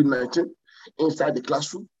have COVID-19 inside the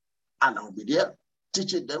classroom, and I'll be there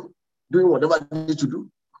teaching them, doing whatever I need to do.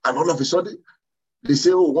 And all of a sudden, they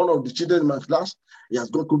say, oh, one of the children in my class, he has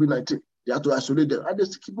got COVID-19. They have to isolate them. And they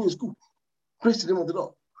still keep me in school. Praise the name of the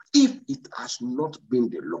Lord. If it has not been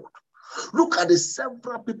the Lord, look at the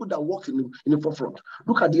several people that work in the forefront.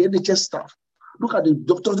 Look at the NHS staff. Look at the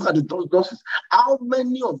doctors, look at the nurses. How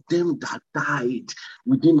many of them that died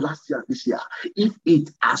within last year, this year? If it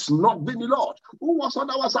has not been the Lord who was on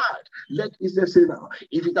our side, let Israel say now.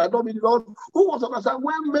 If it had not been the Lord who was on our side,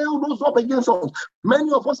 when men rose up against us,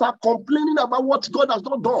 many of us are complaining about what God has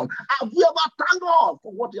not done. Have you ever thanked God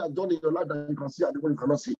for what He has done in your life that you can see and the one you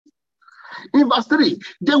cannot see? In verse 3,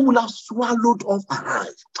 they will have swallowed off our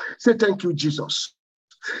eyes. Say thank you, Jesus.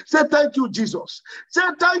 Say thank you, Jesus. Say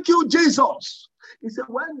thank you, Jesus. He said,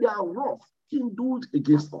 when they are wrath kindled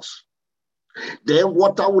against us, then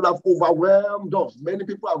water would have overwhelmed us. Many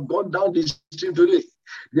people have gone down the stream today.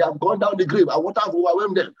 They have gone down the grave, and water have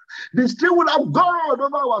overwhelmed them. The stream would have gone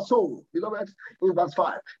over our soul. Beloved, in verse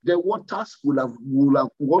 5, the waters will have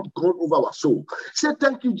gone over our soul. Say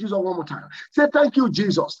thank you, Jesus, one more time. Say thank you,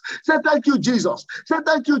 Jesus. Say thank you, Jesus. Say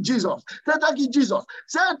thank you, Jesus. Say thank you, Jesus.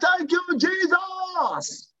 Say thank you,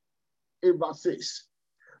 Jesus. In verse 6,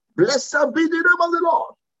 blessed be the name of the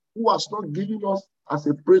Lord, who has not given us as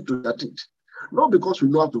a prey to their teeth. Not because we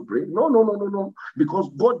know how to pray. No.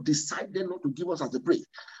 Because God decided not to give us as a prey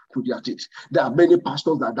to their teeth. There are many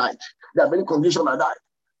pastors that died. There are many congregations that died.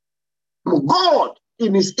 No, God,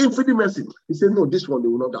 in his infinite mercy, he said, no, this one they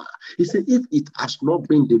will not die. He said, if it has not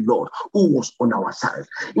been the Lord who was on our side.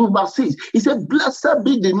 In verse 6, he said, blessed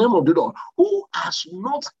be the name of the Lord, who has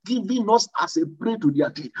not given us as a prey to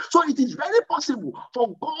their teeth. So it is very possible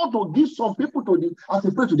for God to give some people as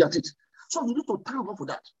a prey to their teeth. So we need to thank God for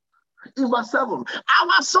that. In verse 7,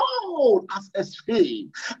 our soul has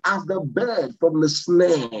escaped as the bird from the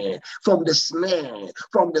snare of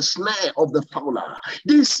the fowler.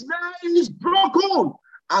 The snare is broken.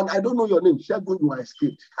 And I don't know your name. Shagun, you are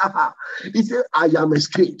escaped. He said, I am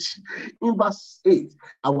escaped. In verse 8,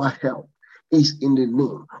 our help is in the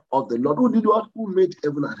name of the Lord. Who did what? Who made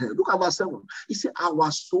heaven and earth? Look at verse 7. He said,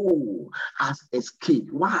 our soul has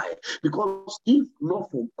escaped. Why? Because if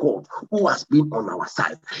not for God who has been on our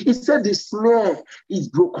side, he said the snare is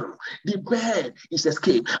broken, the bird is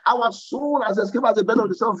escaped. Our soul has escaped as the bird of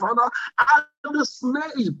the Son of Father, and the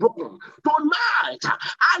snare is broken. Tonight,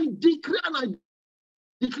 I declare and I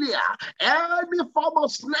declare any form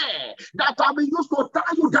of snare that have been used to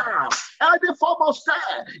tie you down, any form of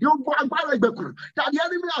snare that the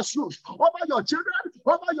enemy has used over your children,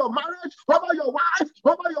 over your marriage, over your wife,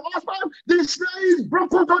 over your husband, the snare is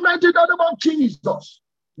broken tonight in the name of Jesus.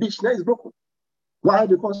 The snare is broken. Why?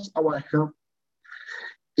 Because our help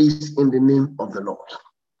is in the name of the Lord.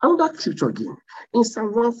 Another scripture again, in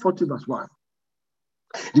Psalm 140 verse 1,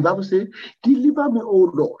 the Bible says, deliver me,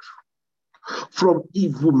 O Lord, from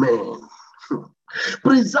evil men.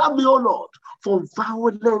 Preserve me, O Lord, from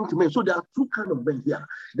violent men. So there are two kinds of men here.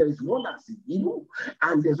 There is one that is evil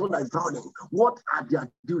and there's one that is violent. What are their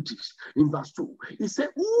duties? In verse 2, he said,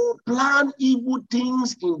 who plan evil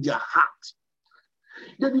things in their heart?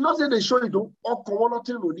 They did not say they show it or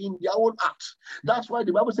commonality in their own act. That's why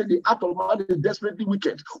the Bible said the act of man is desperately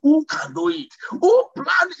wicked. Who can know it? Who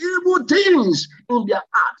plan evil things in their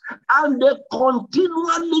heart and they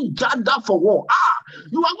continually gather for war?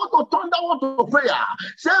 You are going to turn that one to prayer.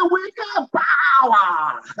 Say, we get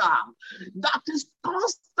power that is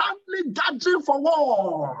constantly gathering for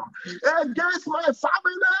war against my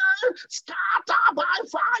family, scatter by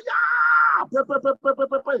fire.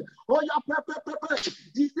 Oh, yeah,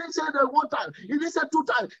 he didn't say that one time. He didn't say two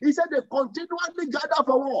times. He said they continually gather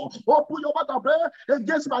for war. Open your mouth and pray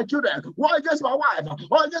against my children, war against my wife,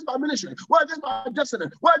 war against my ministry, war against my destiny,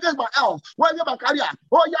 war against my health, war against my career.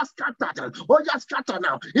 Oh, yeah, scatter. Oh, yeah, scatter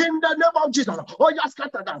now. In the name of Jesus. Oh, yeah,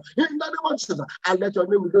 scatter now. In the name of Jesus. And let your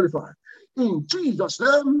name be glorified. In Jesus'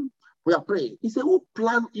 name, we are praying. He said, who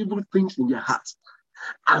plan evil things in their hearts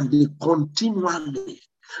and they continually,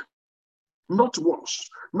 not once,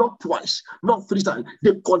 not twice, not three times,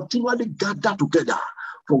 they continually gather together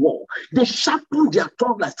for war. They sharpen their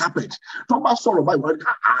tongue like serpents. They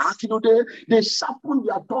sharpen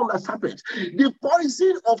their tongue like serpents. The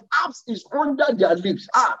poison of apes is under their lips.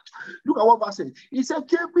 Look at what verse says. He said,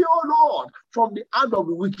 keep me, O Lord, from the hand of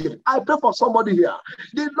the wicked. I pray for somebody here.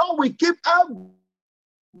 The Lord will keep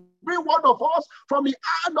every one of us from the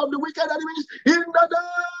hand of the wicked enemies in the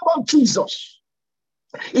name of Jesus.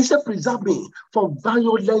 He said, preserve me from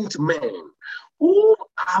violent men who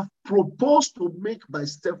have proposed to make my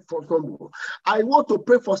step stumble. I want to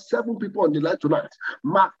pray for 7 people on the line tonight.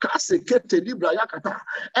 Anyone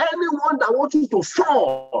that wants you to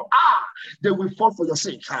fall, they will fall for your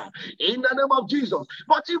sake. In the name of Jesus.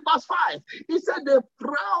 But in verse 5, he said, the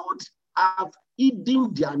proud have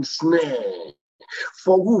hidden their snare.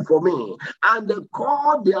 For who? For me. And they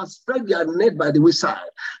called, they have spread their net by the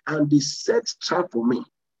wayside, and they set trap for me.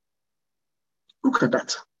 Look at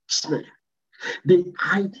that snare. They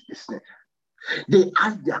hide the snare. They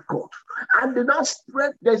hide their cord. And they now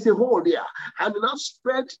spread, there's a hole there, and they now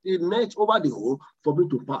spread the net over the hole for me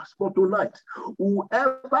to pass. But tonight,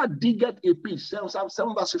 whoever diggeth a pit, Psalm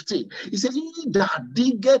 7 verse 15, he says, he that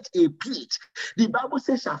diggeth a pit, the Bible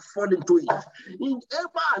says, shall fall into it. In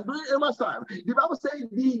during Emma's time, the Bible says,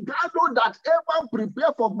 the gallows that Emma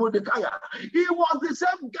prepared for Mordecai, it was the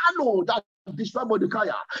same gallows that destroy Mordecai.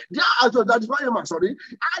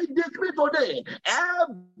 I decree today,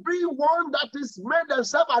 every anyone that is made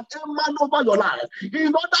themselves an man over your life,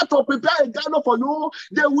 in order to prepare a garden for you,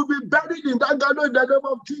 they will be buried in that garden in the name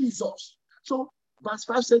of Jesus. So verse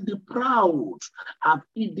 5 said, the proud have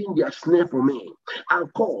hidden their snare for me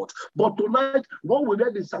and caught. But tonight, what we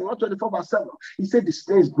read in Psalm 124 verse 7, he said the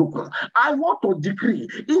snare is broken. I want to decree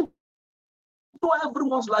into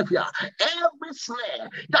everyone's life here, every snare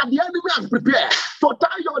that the enemy has prepared to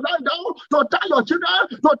tie your life down, to tie your children,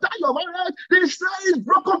 to tie your marriage, the snare is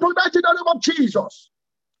broken tonight in the name of Jesus.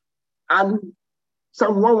 And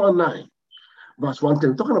Psalm 119 verse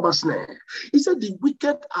 110, talking about snare. He said, the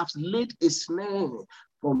wicked have laid a snare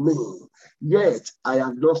for me, yet I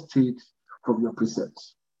have not stayed from your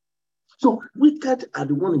presence. So wicked are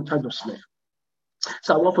the one in charge of snare.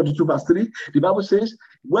 Psalm 142 verse 3, the Bible says,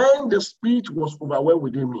 when the Spirit was overwhelmed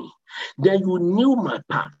within me, then you knew my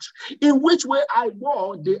path. In which way I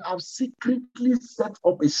walk, they have secretly set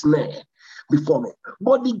up a snare before me.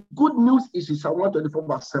 But the good news is in Psalm 124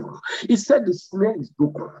 verse 7. It said the snare is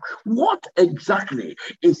broken. What exactly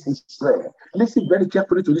is a snare? Listen very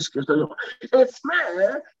carefully to this question. A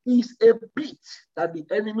snare is a pit that the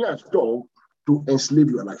enemy has dug to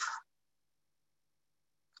enslave your life.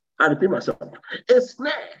 I repeat myself. A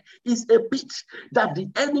snare is a pit that the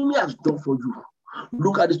enemy has done for you.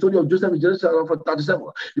 Look at the story of Joseph in Genesis 37.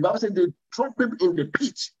 The Bible said they throw him in the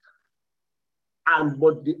pit.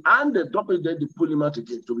 But they drop him, then they pull him out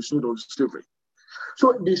again to be sold on slavery.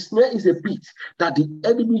 So the snare is a pit that the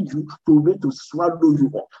enemy used to make to swallow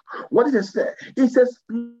you up. What is a snare? It's a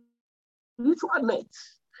spiritual net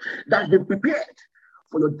that has been prepared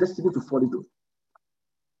for your destiny to fall into.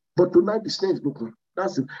 But tonight the snare is broken.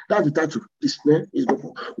 That's the title. The snare is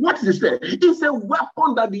broken. What is the snare? It's a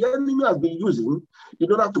weapon that the enemy has been using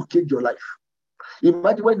in order to cage your life.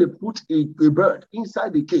 Imagine when they put a bird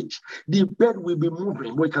inside the cage, the bird will be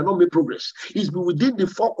moving, but it cannot make progress. It's within the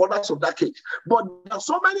four corners of that cage. But there are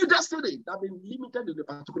so many destinies that have been limited in a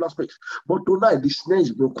particular space. But tonight, the snare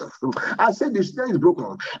is broken. I said the snare is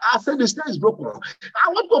broken. I said the snare is broken. I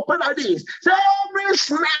want to pray like this. Say every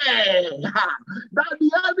snare that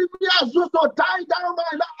the enemy has used to tie down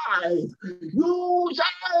my life, you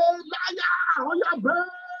shall lie on your bed.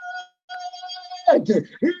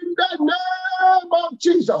 In the name of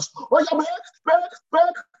Jesus. Oh, yeah,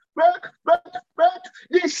 break.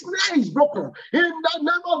 The snare is broken. In the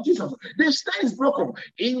name of Jesus. The snare is broken.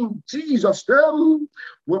 In Jesus' name,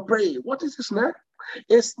 we pray. What is a snare?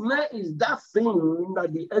 A snare is that thing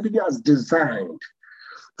that the enemy has designed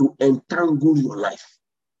to entangle your life.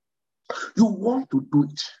 You want to do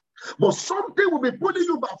it, but something will be pulling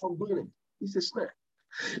you back from doing it. It's a snare.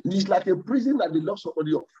 It's like a prison that they lock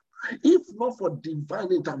somebody off. If not for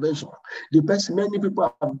divine intervention, many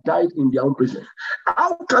people have died in their own prison.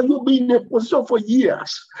 How can you be in a position for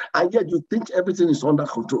years and yet you think everything is under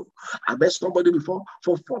control? I met somebody before,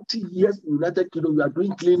 for 40 years in United Kingdom, you are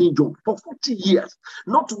doing cleaning job. For 40 years.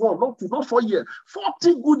 Not 1, not 2, not 4 years.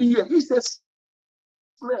 40 good years. He says,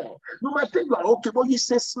 snare. You might think you are okay, but he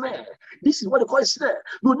says snare. This is what they call a snare.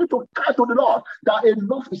 You need to cry to the Lord that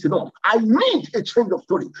enough is enough. I need a change of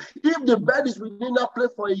story. If the bed is within that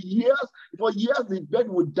place for years, the bed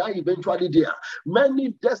will die eventually there. Many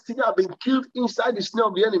destinies have been killed inside the snare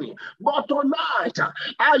of the enemy. But tonight,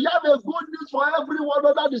 I have a good news for everyone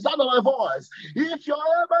under the sound of my voice. If your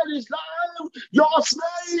ever is life, your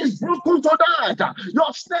snare is broken tonight.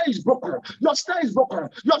 Your snare is broken. Your snare is broken.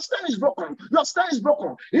 Your snare is broken. Your snare is broken.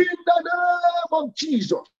 In the name of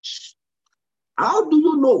Jesus. How do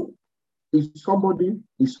you know if somebody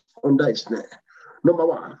is under a snare? Number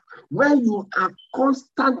one, when you are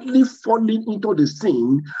constantly falling into the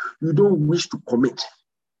sin you don't wish to commit.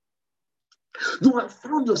 You have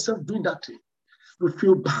found yourself doing that thing. You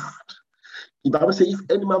feel bad. The Bible says, if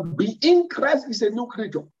any man be in Christ, is a new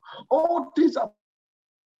creature. All things are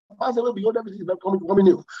passed away, beyond everything is coming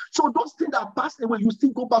new. So those things that pass away, you still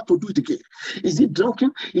go back to do it again. Is it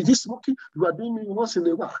drinking? Is it smoking? You are doing it once in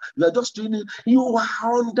a while. You are just doing it. You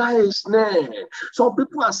are under a snare. Some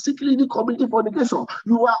people are secretly committing fornication.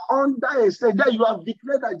 You are under a snare. Then you have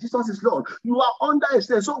declared that Jesus is Lord. You are under a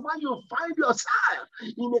snare. So when you find yourself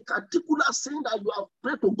in a particular sin that you have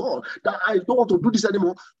prayed to God that I don't want to do this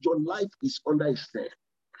anymore, your life is under a snare.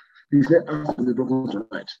 The snare has to be broken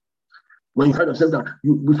tonight. When you find yourself that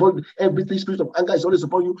before everything, spirit of anger is always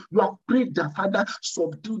upon you, you have prayed that Father,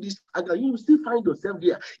 subdue this anger. You still find yourself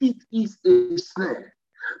there. It is a snare.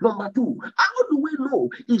 Number two, how do we know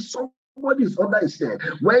if somebody is under a snare?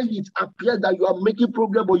 When it appears that you are making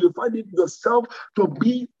problem, or you find it yourself to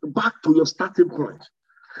be back to your starting point.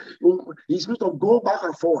 The spirit of go back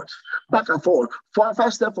and forward,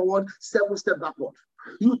 5 steps forward, 7 steps backward.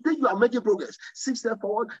 You think you are making progress. 6 steps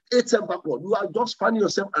forward, 8 steps backward. You are just finding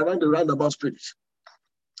yourself around the roundabout spirit.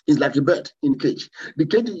 It's like a bird in a cage.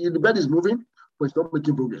 The bird is moving, but it's not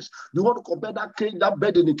making progress. You want to compare that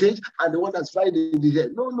bird in the cage and the one that's flying in the air.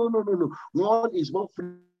 No. One is more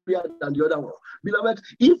freer than the other one. Beloved,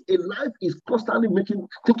 if a life is constantly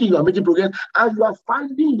thinking you are making progress, and you are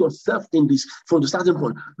finding yourself in this from the starting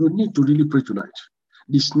point, you need to really pray tonight.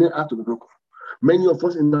 The snare has to be broken. Many of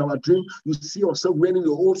us in our dream, you see yourself wearing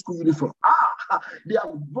your old school uniform. They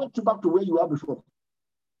have brought you back to where you are before.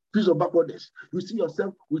 Piece of backwardness. You see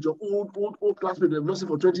yourself with your old classmate you've not seen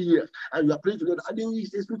for 20 years, and you are playing together, and then you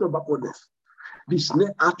see a spirit of backwardness. The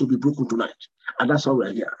snare has to be broken tonight. And that's why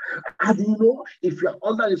we're here. And you know, if you're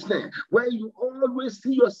under the snare, where you always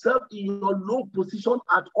see yourself in your low position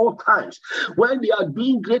at all times, when they are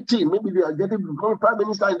doing great things, maybe they are getting become prime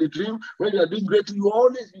minister in the dream, when they are doing great things,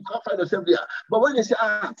 you can't find yourself there. But when they say,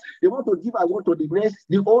 they want to give award to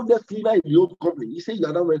the oldest cleaner in the old company, you say you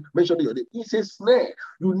are not mentioning your name. It's a snare.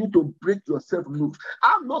 You need to break yourself loose.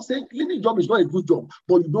 I'm not saying cleaning job is not a good job,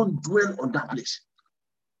 but you don't dwell on that place.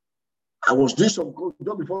 I was doing some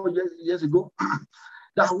job before years ago.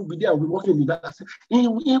 That I will be there, I will be working in that. In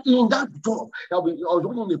that job, I was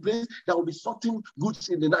working in a place that will be sorting goods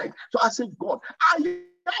in the night. So I said, God, I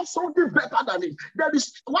have something better than it. That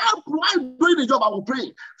is why doing the job, I will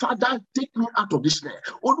pray. Father, take me out of this snare.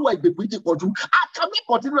 Although I cannot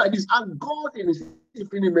continue like this. And God, in His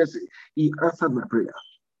infinite mercy, He answered my prayer.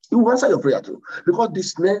 He will answer your prayer too, because the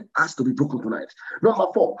snare has to be broken tonight. Number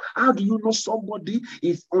 4, how do you know somebody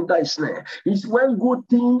is under a snare? It's when good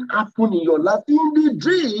things happen in your life in the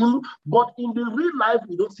dream, but in the real life,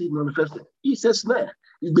 you don't see it manifesting. It's a snare.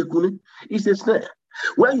 It's a snare.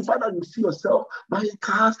 When you find out you see yourself buying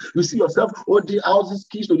cars, you see yourself holding houses,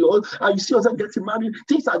 keys to your own, and you see yourself getting married,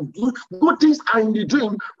 things are good things are in the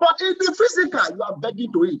dream, but in the physical, you are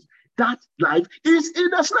begging to it. That life is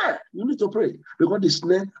in a snare. You need to pray because the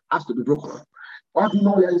snare has to be broken. Or do you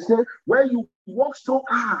know what I say? When you work so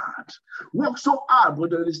hard, but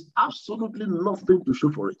there is absolutely nothing to show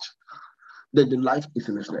for it, then the life is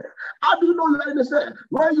in a snare. How do you know you're in a snare?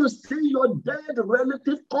 When you see your dead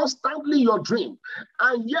relative constantly in your dream,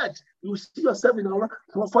 and yet you see yourself in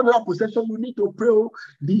a funeral possession, you need to pray.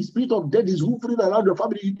 The spirit of death is hovering around your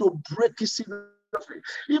family. You need to break it seriously.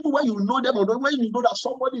 Even when you know them, or when you know that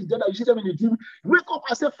somebody is dead and you see them in the dream, wake up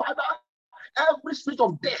and say, Father, every spirit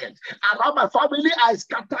of death around my family, I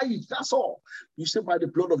scatter it. That's all. You say by the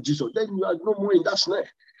blood of Jesus, then you are no more in that snare.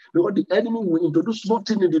 Because the enemy will introduce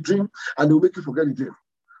something in the dream and they will make you forget the dream.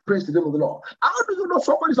 Praise the name of the Lord. How do you know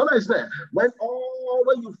somebody's under a snare? When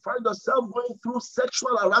you find yourself going through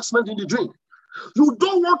sexual harassment in the dream. You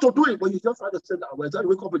don't want to do it, but you just find yourself that when you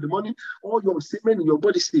wake up in the morning, all your semen in your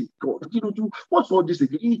body say, God, what's all this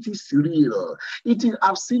again? It is real.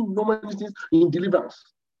 I've seen no many things in deliverance.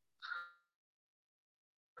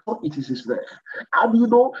 It is a snare. How do you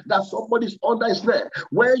know that somebody is under a snare?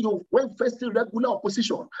 When facing regular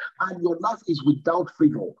opposition and your life is without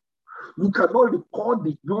favor, you cannot recall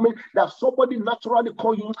the moment that somebody naturally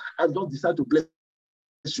call you and just decide to bless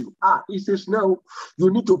you. It says now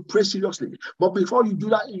you need to pray seriously. But before you do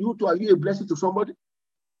that, are you a blessing to somebody?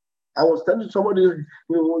 I was telling somebody a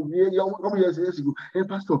couple years ago, hey,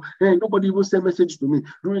 Pastor, nobody even send message to me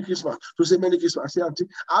during Christmas to say Merry Christmas. I say, Auntie,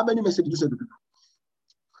 how many messages did you send to people?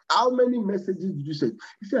 How many messages did you send?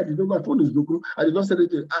 He said, I did not, my phone is broken. I did not send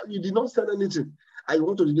anything. You did not send anything. I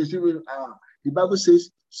want to say, the Bible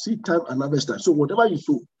says, seed time and harvest time. So whatever you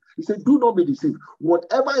sow, he said, do not be deceived.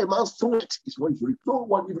 Whatever a man sows is what you reap. So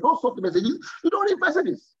if you don't sow the messages, you don't reap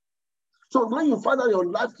messages. So when you find out your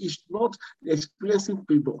life is not experiencing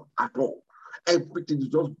favor at all, everything is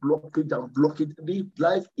just blockage and blockage. This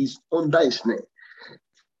life is under a snare.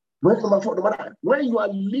 When you are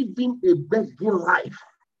living a begging life,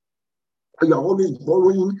 you are always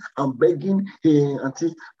borrowing and begging, hey,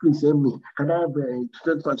 Auntie, please help me. Can I have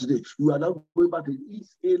a today? You are now going back to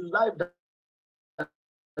it's a life that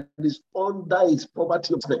is under its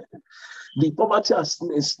poverty of snare. The poverty has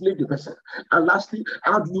enslaved the person. And lastly,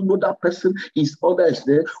 how do you know that person is under a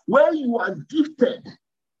snare? When you are gifted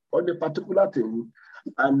on a particular thing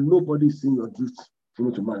and nobody is seeing your gift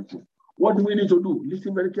to manage it. What do we need to do?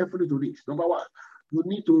 Listen very carefully to this. Number 1, you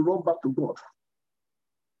need to run back to God.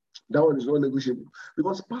 That one is not negotiable.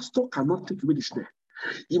 Because pastor cannot take away the snare.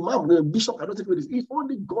 Imam, the bishop cannot take away this. It's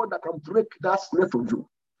only God that can break that snare from you.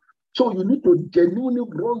 So you need to genuinely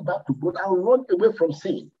run back to God and run away from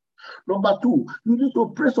sin. Number 2, you need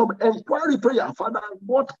to pray some inquiry prayer. Father,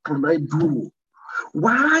 what can I do?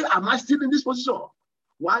 Why am I still in this position?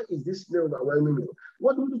 Why is this snail overwhelming me?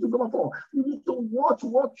 What do we need to go for? You need to watch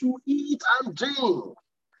what you eat and drink.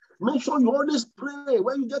 Make sure you always pray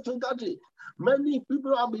when you get to that. Many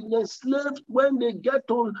people have been enslaved when they get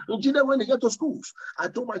to schools. I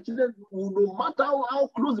told my children, no matter how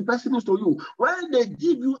close the person is to you, when they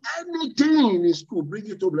give you anything in school, bring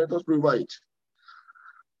it home, let us provide.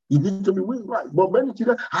 You need to be right. But many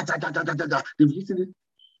children, they listen it.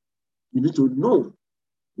 You need to know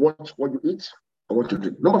what you eat and what you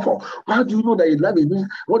drink. Number 4, how do you know that your life is being?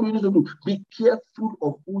 What do you need to do? Be careful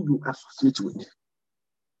of who you associate with.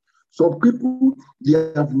 Some people,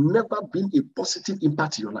 they have never been a positive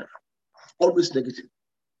impact in your life, always negative.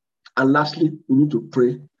 And lastly, you need to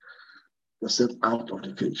pray yourself out of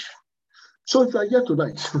the cage. So if you are here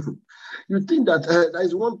tonight, you think that there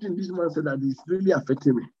is one thing this man said that is really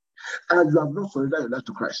affecting me, and you have not surrendered your life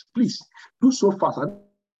to Christ, please do so fast. I don't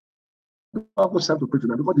have much time to pray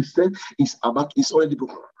tonight because the strength is already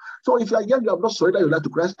broken. So if you are here, you have not surrendered your life to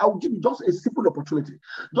Christ, I will give you just a simple opportunity.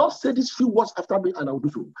 Just say these few words after me and I will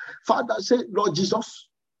do so. Father, say, Lord Jesus,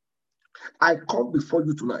 I come before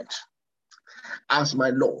you tonight as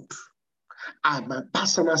my Lord and my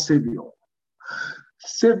personal Savior.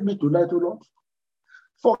 Save me tonight, O Lord.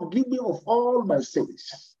 Forgive me of all my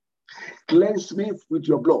sins. Cleanse me with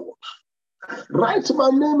your blood. Write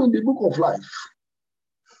my name in the book of life.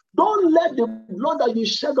 Don't let the blood that you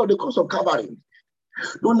shed on the cross of Calvary,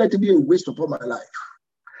 don't let it be a waste upon my life.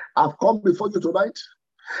 I've come before you tonight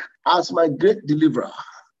as my great deliverer.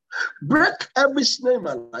 Break every snare in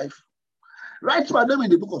my life. Write my name in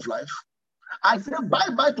the book of life. I say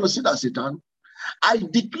bye-bye to sin and Satan. I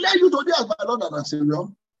declare you today as my Lord and my Savior,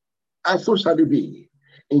 and so shall it be.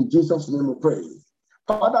 In Jesus' name we pray.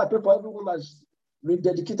 Father, I pray for everyone that's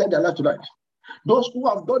rededicated their life tonight. Those who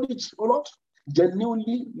have done it, oh Lord,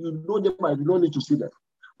 genuinely, you know them and you don't need to see them.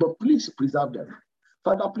 But please preserve them.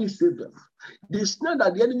 Father, please save them. The snare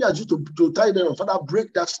that the enemy has used to tie them, Father,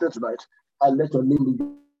 break that snare tonight and let your name be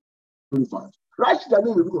glorified. Write their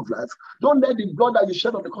name in the book of life. Don't let the blood that you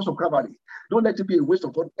shed on the cross of Calvary, don't let it be a waste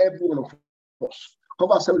upon every one of us.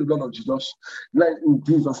 Cover us with the blood of Jesus. In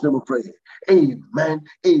Jesus' name we pray. Amen,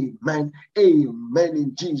 amen, amen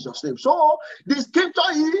in Jesus' name. So the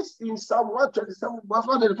scripture is in Psalm 127, verse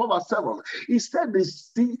 124, verse 7. He said the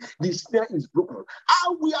snare is broken.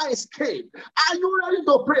 How we are escaped. Are you ready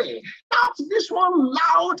to pray? Shout this one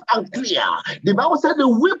loud and clear. The Bible said the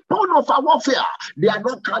weapon of our warfare, they are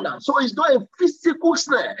not carnal. So it's not a physical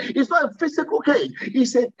snare. It's not a physical cage.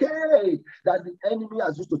 It's a cage that the enemy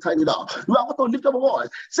has used to tie you down. You are going to lift up a voice.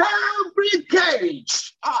 Say every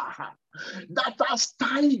cage that has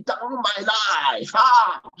tied down my life.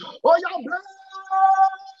 Oh, yeah,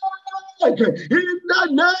 break in the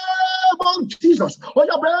name of Jesus. Oh,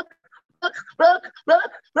 yeah, break it.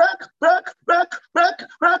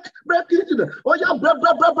 Oh, yeah, break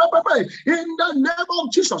in the name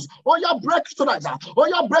of Jesus. Oh, yeah, break it tonight. Oh,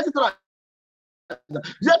 yeah, break it tonight.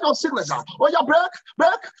 Yet no sickness. Oh, yeah, break.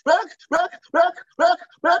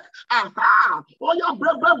 Aha. Oh, yeah,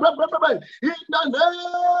 break. In the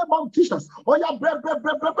name of Jesus. Oh, yeah, break.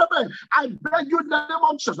 I beg you in the name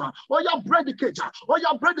of Jesus. Oh, yeah, break the cage. Oh,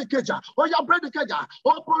 yeah, break the cage. Oh, yeah, break the cage.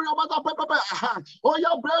 Open your mouth. Oh,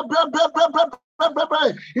 yeah, break.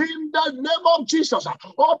 In the name of Jesus.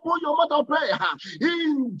 Open your mouth and pray.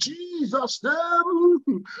 In Jesus'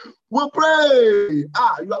 name, we pray. You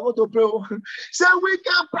are going to pray. Say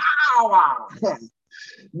wicked power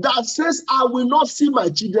that says I will not see my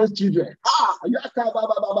children's children. I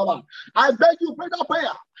beg you, pray that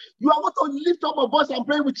prayer. You are going to lift up a voice and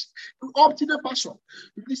pray with obstinate passion.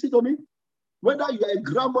 Listen to me. Whether you are a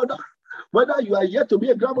grandmother, whether you are yet to be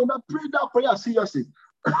a grandmother, pray that prayer seriously.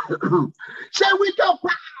 Say wicked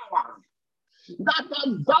power that I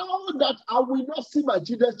vow that I will not see my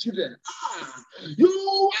children's children.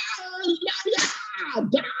 You are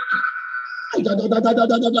liar.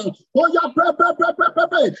 Oh, yeah, pray.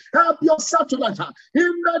 Help yourself tonight.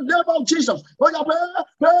 In the name of Jesus. Oh, yeah, pray.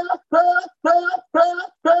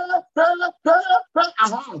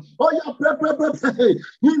 Oh, yeah, pray.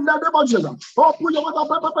 In the name of Jesus. Oh, put your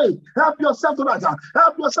mouth, pray. Help yourself tonight.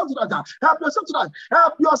 Help yourself tonight.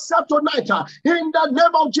 In the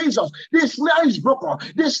name of Jesus. This snare is broken.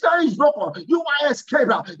 You are escaped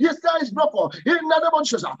now. This snare is broken. In the name of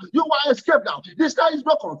Jesus. You are escaped now. This snare is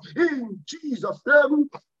broken. In Jesus' name,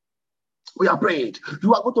 we are prayed.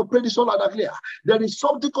 You are going to pray this all out clear. There is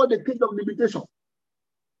something called the cage of limitation.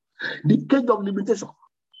 The cage of limitation.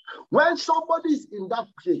 When somebody is in that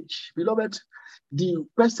cage, beloved, the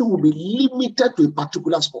person will be limited to a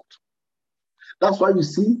particular spot. That's why you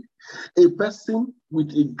see a person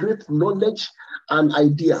with a great knowledge and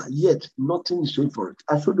idea, yet nothing is showing for it.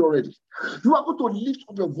 I showed you already. You are going to lift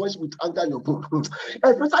up your voice with anger in your tone.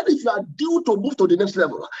 Especially if you are due to move to the next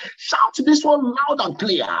level. Shout this one loud and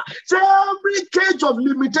clear. Say, every cage of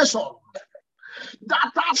limitation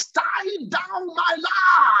that has tied down my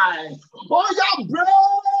life, oh yeah, break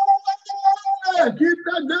in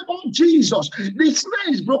the name of Jesus. The snare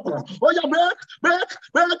is broken. Oh yeah, break.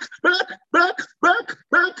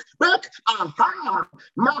 Aha.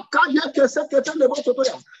 Makaya kesekete lebo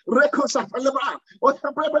sotoya. Rekosa faleba. Oh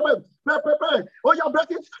yeah, break. Oh yeah,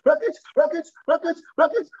 break it. Oh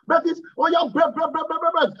yeah, break.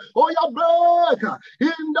 Oh yeah, break.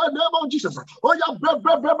 In the name of Jesus. Oh yeah, break.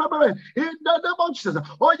 In the name of Jesus.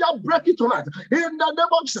 Oh yeah, break it tonight. In the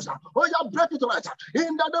name of Jesus. Oh yeah, break it tonight.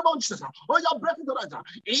 In the name of Jesus. Oh yeah, break it tonight.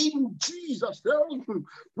 In Jesus' name,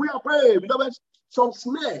 we are praying. Beloved, some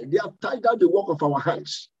snare, they have tied down the work of our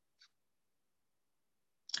hands.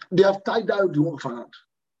 They have tied down the work of our hands.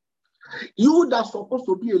 You that's supposed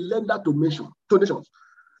to be a lender to nations,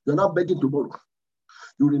 you're not begging to borrow.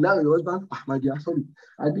 You rely on your husband. My dear, sorry,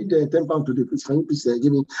 I did 10 pounds today. Please, can you please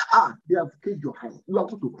give me? They have caged your hand. You are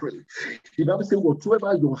going to pray. The Bible says,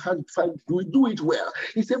 whatsoever your hand finds, you will do it well.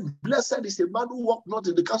 He said, blessed is a man who walk not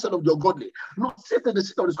in the counsel of the ungodly, not sit in the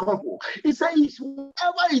seat of his comfort. He said,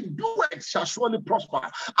 whoever he doeth shall surely prosper.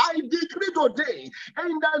 I decree today,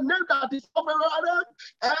 in the name that is over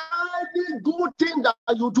any good thing that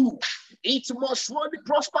you do, it must surely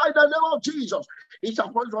prosper in the name of Jesus. It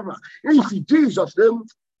shall prosper. In Jesus' name,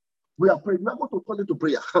 we are praying. We are going to call it to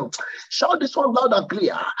prayer. Shout this one loud and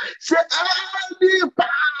clear. Say, any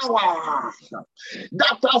power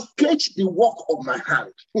that has caged the work of my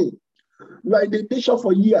hand. You are in the nation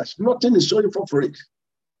for years. Nothing is showing for it.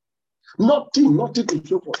 Nothing is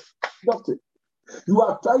showing for it. Nothing. You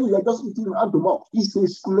are trying, you are just eating your hand to mouth. It's a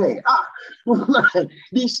snare.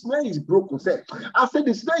 The snare is broken. I said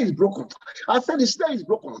the snare is broken.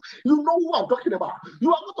 You know who I'm talking about.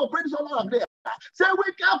 You are going to pray this all out there. Say,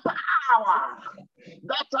 wicked power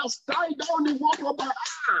that has tied down the work of my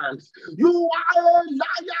hands. You are a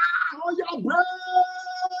liar. Oh, your break.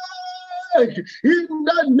 In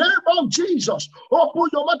the name of Jesus, open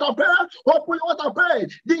your mouth and pray.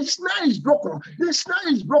 The snare is broken.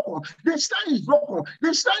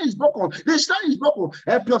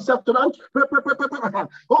 Help yourself tonight.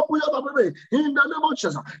 Open your mouth. In the name of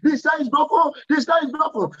Jesus, the snare is broken.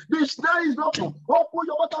 Open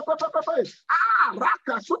your mouth and pray.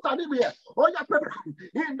 Raka sutanimia. Oh yeah,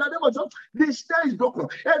 in the name of Jesus, the snare is broken.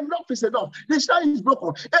 Enough is enough. The snare is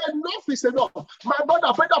broken. Enough is enough. My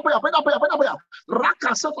brother, pray.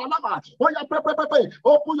 Raka sutanama. Oh yeah, pray.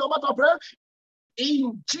 Open your mouth and pray.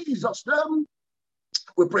 In Jesus' name,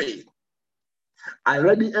 we pray. I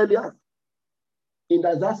read it earlier in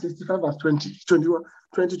Isaiah 65 verse 20, 21,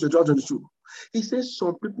 22. It says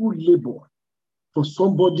some people labor for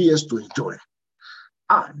somebody else to enjoy.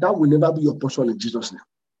 That will never be your portion in Jesus' name.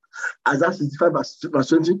 Isaiah 65 verse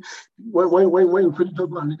 20, when you finish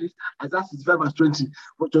talking about this, Isaiah 65 verse 20,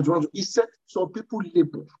 21, it said some people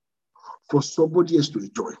labor for somebody else to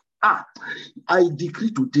enjoy. I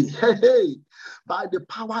decree today, by the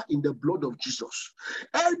power in the blood of Jesus,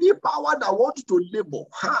 any power that wants to labor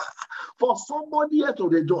for somebody else to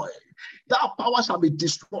enjoy, that power shall be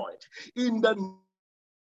destroyed in the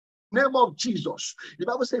name of Jesus. The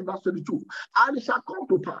Bible says in verse 22, and it shall come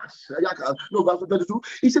to pass. No, verse 22,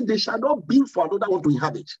 it said, they shall not build for another one to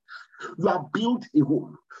inhabit. You have built a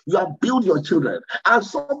home. You have built your children. And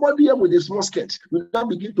somebody here with a small skirt will now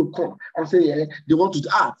begin to come and say, they want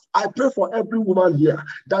to. I pray for every woman here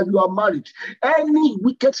that you are married. Any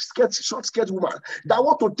wicked skirt, short skirt woman that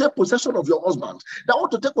want to take possession of your husband, that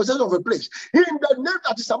want to take possession of a place, in the name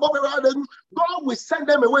that is above every name, God will send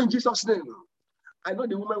them away in Jesus' name. I know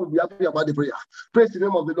the woman will be happy about the prayer. Praise the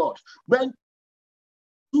name of the Lord. When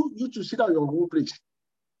you to sit down in your own place,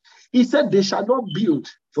 he said, they shall not build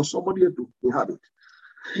for somebody else to inhabit.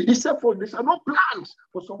 He said, they shall not plant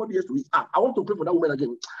for somebody else to eat. I want to pray for that woman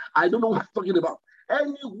again. I don't know what I'm talking about.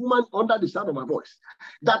 Any woman under the sound of my voice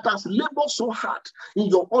that has labored so hard in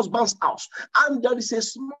your husband's house, and there is a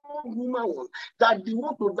small woman that they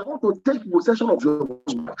want to take possession of your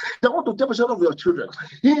husband, they want to take possession of your children.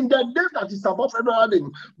 In the name that is above every other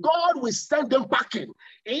name, God will send them packing.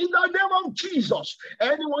 In the name of Jesus,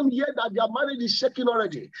 anyone here that their marriage is shaking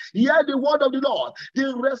already, hear the word of the Lord.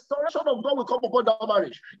 The restoration of God will come upon that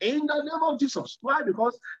marriage. In the name of Jesus. Why?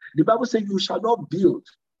 Because the Bible says you shall not build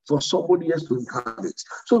for somebody else to inhabit.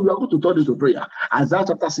 So we are going to turn into prayer. Isaiah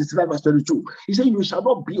chapter 65 verse 22. He said, you shall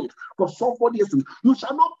not build for somebody else to eat. You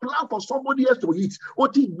shall not plant for somebody else to eat. You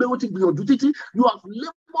have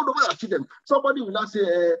labored over your children. Somebody will not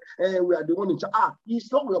say, we are the one in charge.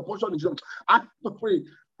 It's not your portion. I have to pray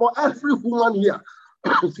for every woman here.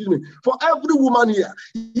 Excuse me, for every woman here,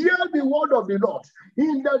 hear the word of the Lord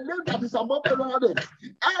in the name that is above every name.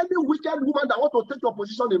 Any wicked woman that want to take your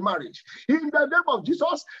position in marriage, in the name of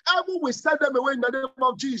Jesus, heaven will send them away in the name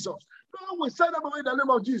of Jesus. God will send them away in the name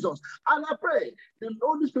of Jesus. And I pray the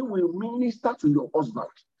Holy Spirit will minister to your husband,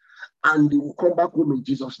 and they will come back home in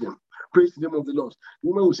Jesus' name. Praise the name of the Lord. The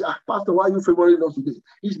woman will say, Pastor, why are you favoring us today?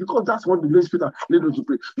 It's because that's what the Holy Spirit led us to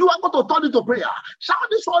pray. You are going to turn into prayer. Shout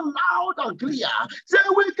this one loud and clear. Say,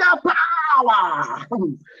 we get power.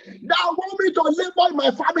 Now want me to labor in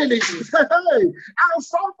my family. And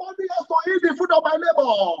somebody has to eat the food of my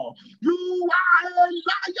labor. You are a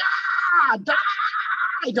liar. Die.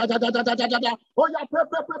 Oh, yeah, pray.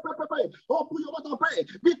 Open your mouth and pray.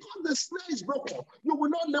 Because the snare is broken, you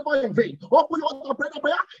will not labor in vain. Open your mouth and pray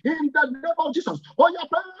in the name of Jesus. Oh, yeah,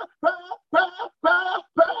 pray.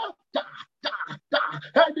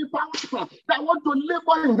 Any power that want to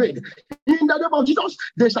labor in vain, in the name of Jesus,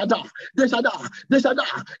 they shall die. In the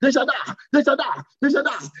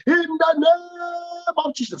name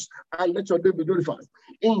of Jesus. And let your name be glorified.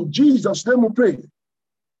 In Jesus' name we pray.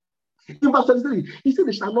 In verse 33, he said,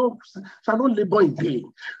 they shall not labor in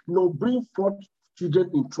vain, nor bring forth children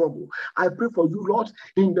in trouble. I pray for you, Lord,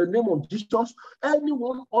 in the name of Jesus,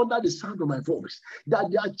 anyone under the sound of my voice,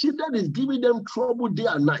 that their children is giving them trouble day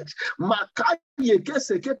and night. In the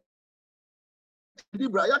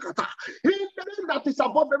name that is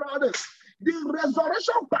above everyone else, the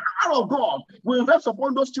resurrection power of God will rest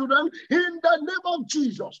upon those children in the name of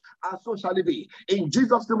Jesus. And so shall it be. In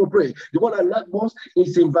Jesus' name we pray. The one I like most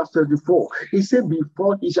is in verse 34. He said,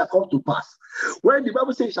 before it shall come to pass. When the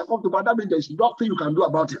Bible says it shall come to pass, that means there's nothing you can do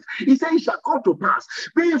about it. He said it shall come to pass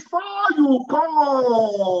before you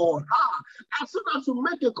call. As soon as you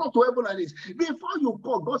make a call to heaven like this, before you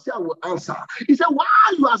call, God said, I will answer. He said,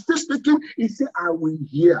 while you are still speaking, he said, I will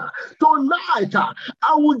hear. Tonight,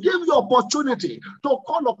 I will give you opportunity to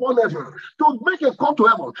call upon heaven, to make a call to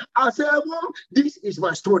heaven. I say, well, this is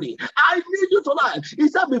my story. I need you tonight. He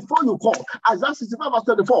said, before you call, Isaiah 65 verse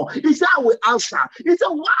 34, he said, I will answer. He said,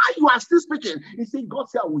 while you are still speaking, he said, God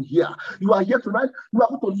said, I will hear. You are here tonight. You are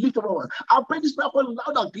going to lift up. I'll pray this prayer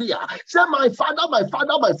loud and clear. Say, my Father, my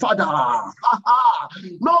Father, my Father.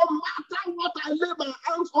 No matter what I lay my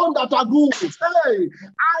hands on that are good, hey,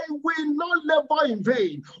 I will not labor in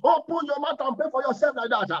vain. Open your mouth and pray for yourself like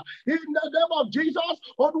that. In the name of Jesus,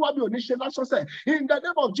 in the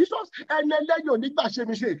name of Jesus, and then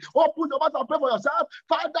open your mouth and pray for yourself.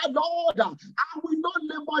 Father, Lord, I will not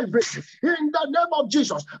labor in vain. In the name of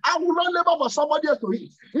Jesus, I will not labor for somebody else to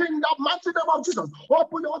eat. In the mighty name of Jesus,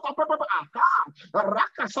 open your mouth and pray.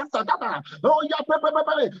 Oh, yeah, pray.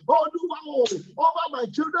 Over my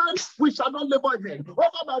children, we shall not labor in vain.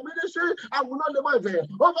 Over my ministry, I will not labor in vain.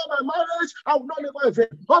 Over my marriage, I will not labor in vain.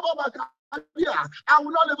 Over my career, I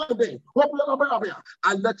will not labor in vain. Open your mouth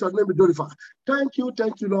and let your name be glorified. Thank you,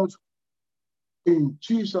 Lord. In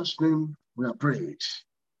Jesus' name, we are prayed.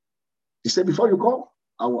 He said, before you call,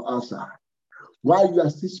 I will answer. While you are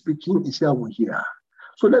still speaking, he said, I will hear.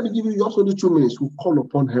 So let me give you also the 2 minutes to call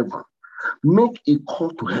upon heaven. Make a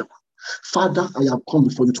call to heaven. Father, I have come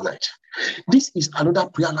before you tonight. This is another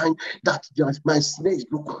prayer line that my snare is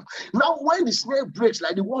broken. Now, when the snare breaks,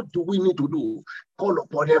 like what do we need to do? Call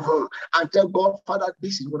upon heaven and tell God, Father,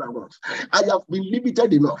 this is what I want. I have been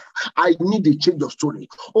limited enough. I need a change of story.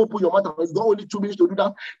 Open your mouth and go only 2 minutes to do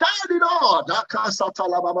that. Tell the Lord.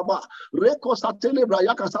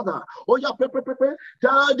 Oh, yeah, pray.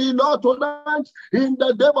 Tell the Lord tonight, in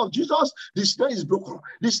the name of Jesus, the snare is broken.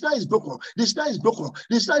 The snare is broken. The snare is broken.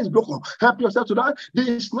 The snare is broken. Help yourself tonight.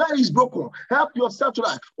 The snare is broken. Help yourself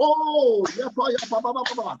tonight. Oh, oh, yeah, pray.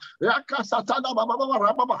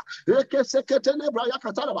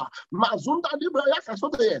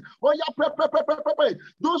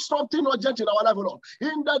 Do something urgent in our life, Lord.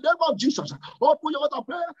 In the name of Jesus, open your mouth and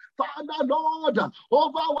pray. Father, Lord,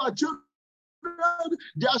 over our children,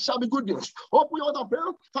 there shall be good news. Open your mouth and pray.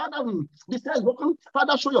 Father, the snare is broken.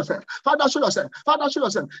 Father, show yourself. Father, show yourself. Father, show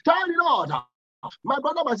yourself. Tell the Lord. My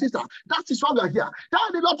brother, my sister, that is why we are here.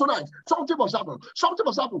 Tell the Lord tonight, something must happen. Something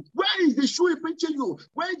must happen. Where is the shoe pinching you?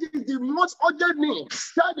 Where is the most urgent need?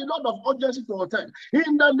 Tell the Lord of urgency to attend.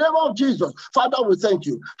 In the name of Jesus, Father, we thank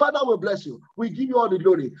you. Father, we bless you. We give you all the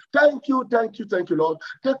glory. Thank you, Lord.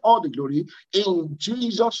 Take all the glory. In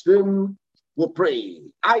Jesus' name, we pray.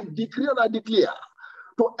 I declare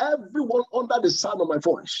to everyone under the sound of my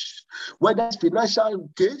voice, whether it's financial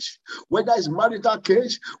cage, whether it's marital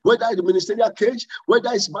cage, whether it's ministerial cage,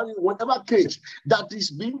 whether it's money, whatever cage that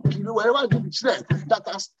is being, whatever that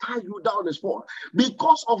has tied you down is for.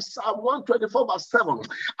 Because of Psalm 124 verse 7,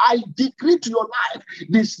 I decree to your life,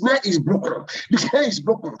 the snare is broken. The snare is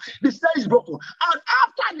broken. The snare is broken. And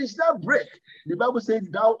after the snare break, the Bible says,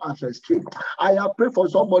 thou hast escaped. I have prayed for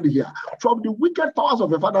somebody here. From the wicked powers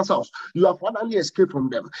of your father's house, you have finally escaped from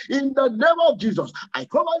them. In the name of Jesus, I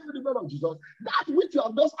cover you in the name of Jesus. That which you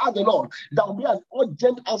have just asked the Lord, there will be an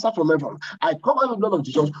urgent answer from heaven. I cover you in the name of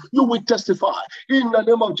Jesus. You will testify in the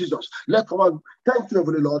name of Jesus. Let's come on. Thank you,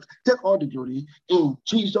 Heavenly Lord. Take all the glory in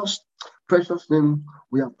Jesus' precious name.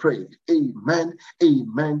 We have prayed. Amen.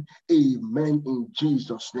 Amen. Amen. In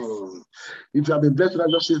Jesus' name. If you have been blessed,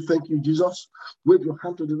 just say thank you, Jesus. Wave your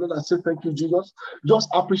hand to the Lord and say thank you, Jesus. Just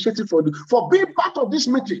appreciate it for being part of this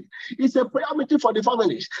meeting. It's a prayer meeting for the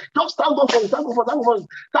families. Just thank God for it. Thank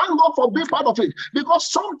God for being part of it.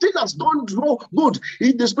 Because something has gone good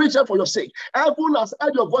in the spiritual for your sake. Everyone has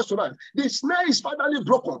heard your voice tonight. The snare is finally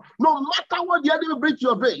broken. No matter what the enemy brings to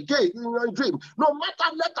your brain, okay, in your dream, no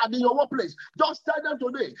matter letter in your workplace, just tell them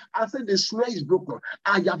today and say the snare is broken.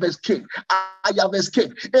 I have escaped. I have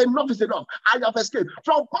escaped. Enough is enough. I have escaped.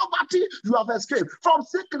 From poverty, you have escaped. From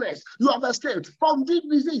sickness, you have escaped. From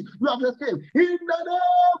disease, you have escaped. In the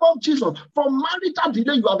name of Jesus. From marital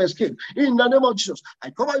delay, you have escaped. In the name of Jesus.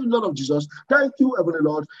 I cover you in the name of Jesus. Thank you, Heavenly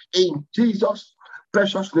Lord. In Jesus'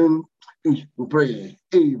 precious name, we pray.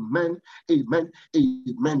 Amen. Amen.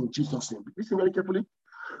 Amen. In Jesus' name. Listen very carefully.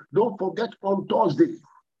 Don't forget on Thursday,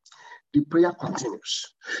 the prayer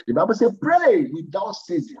continues. The Bible says, pray without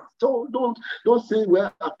ceasing. So don't say,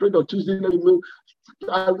 well, I prayed on Tuesday. Let me know.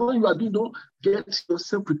 And when you are doing, don't get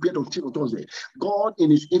yourself prepared until Thursday. God,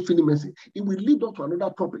 in His infinite mercy, He will lead us to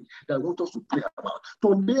another topic that I want us to pray about.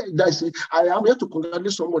 Today, I am here to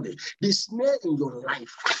congratulate somebody. The snare in your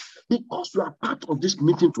life, because you are part of this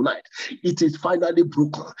meeting tonight, it is finally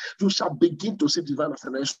broken. You shall begin to see divine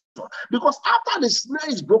acceleration. Because after the snare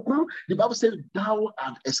is broken, the Bible says, thou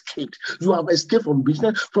hast escaped. You have escaped from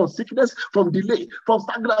business, from sickness, from delay, from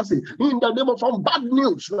stagnancy. In the name of, from bad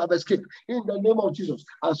news, you have escaped. In the name of Jesus.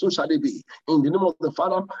 And so shall it be. In the name of the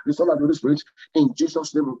Father, the Son, and the Holy Spirit. In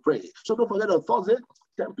Jesus' name we pray. So don't forget on Thursday,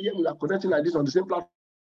 10 p.m. we are connecting like this on the same platform.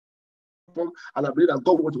 And I believe that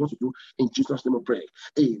God wants to do. In Jesus' name we pray.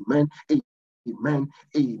 Amen. Amen.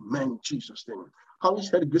 Amen. Jesus' name. How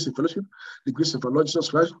is the grace and fellowship? The grace of our Lord Jesus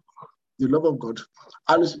Christ, the love of God,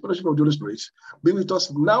 and the fellowship of the Holy Spirit be with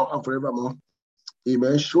us now and forevermore.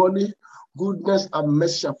 Amen. Surely goodness and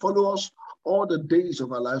mercy shall follow us all the days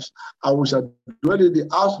of our lives, and we shall dwell in the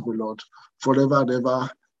house of the Lord forever and ever.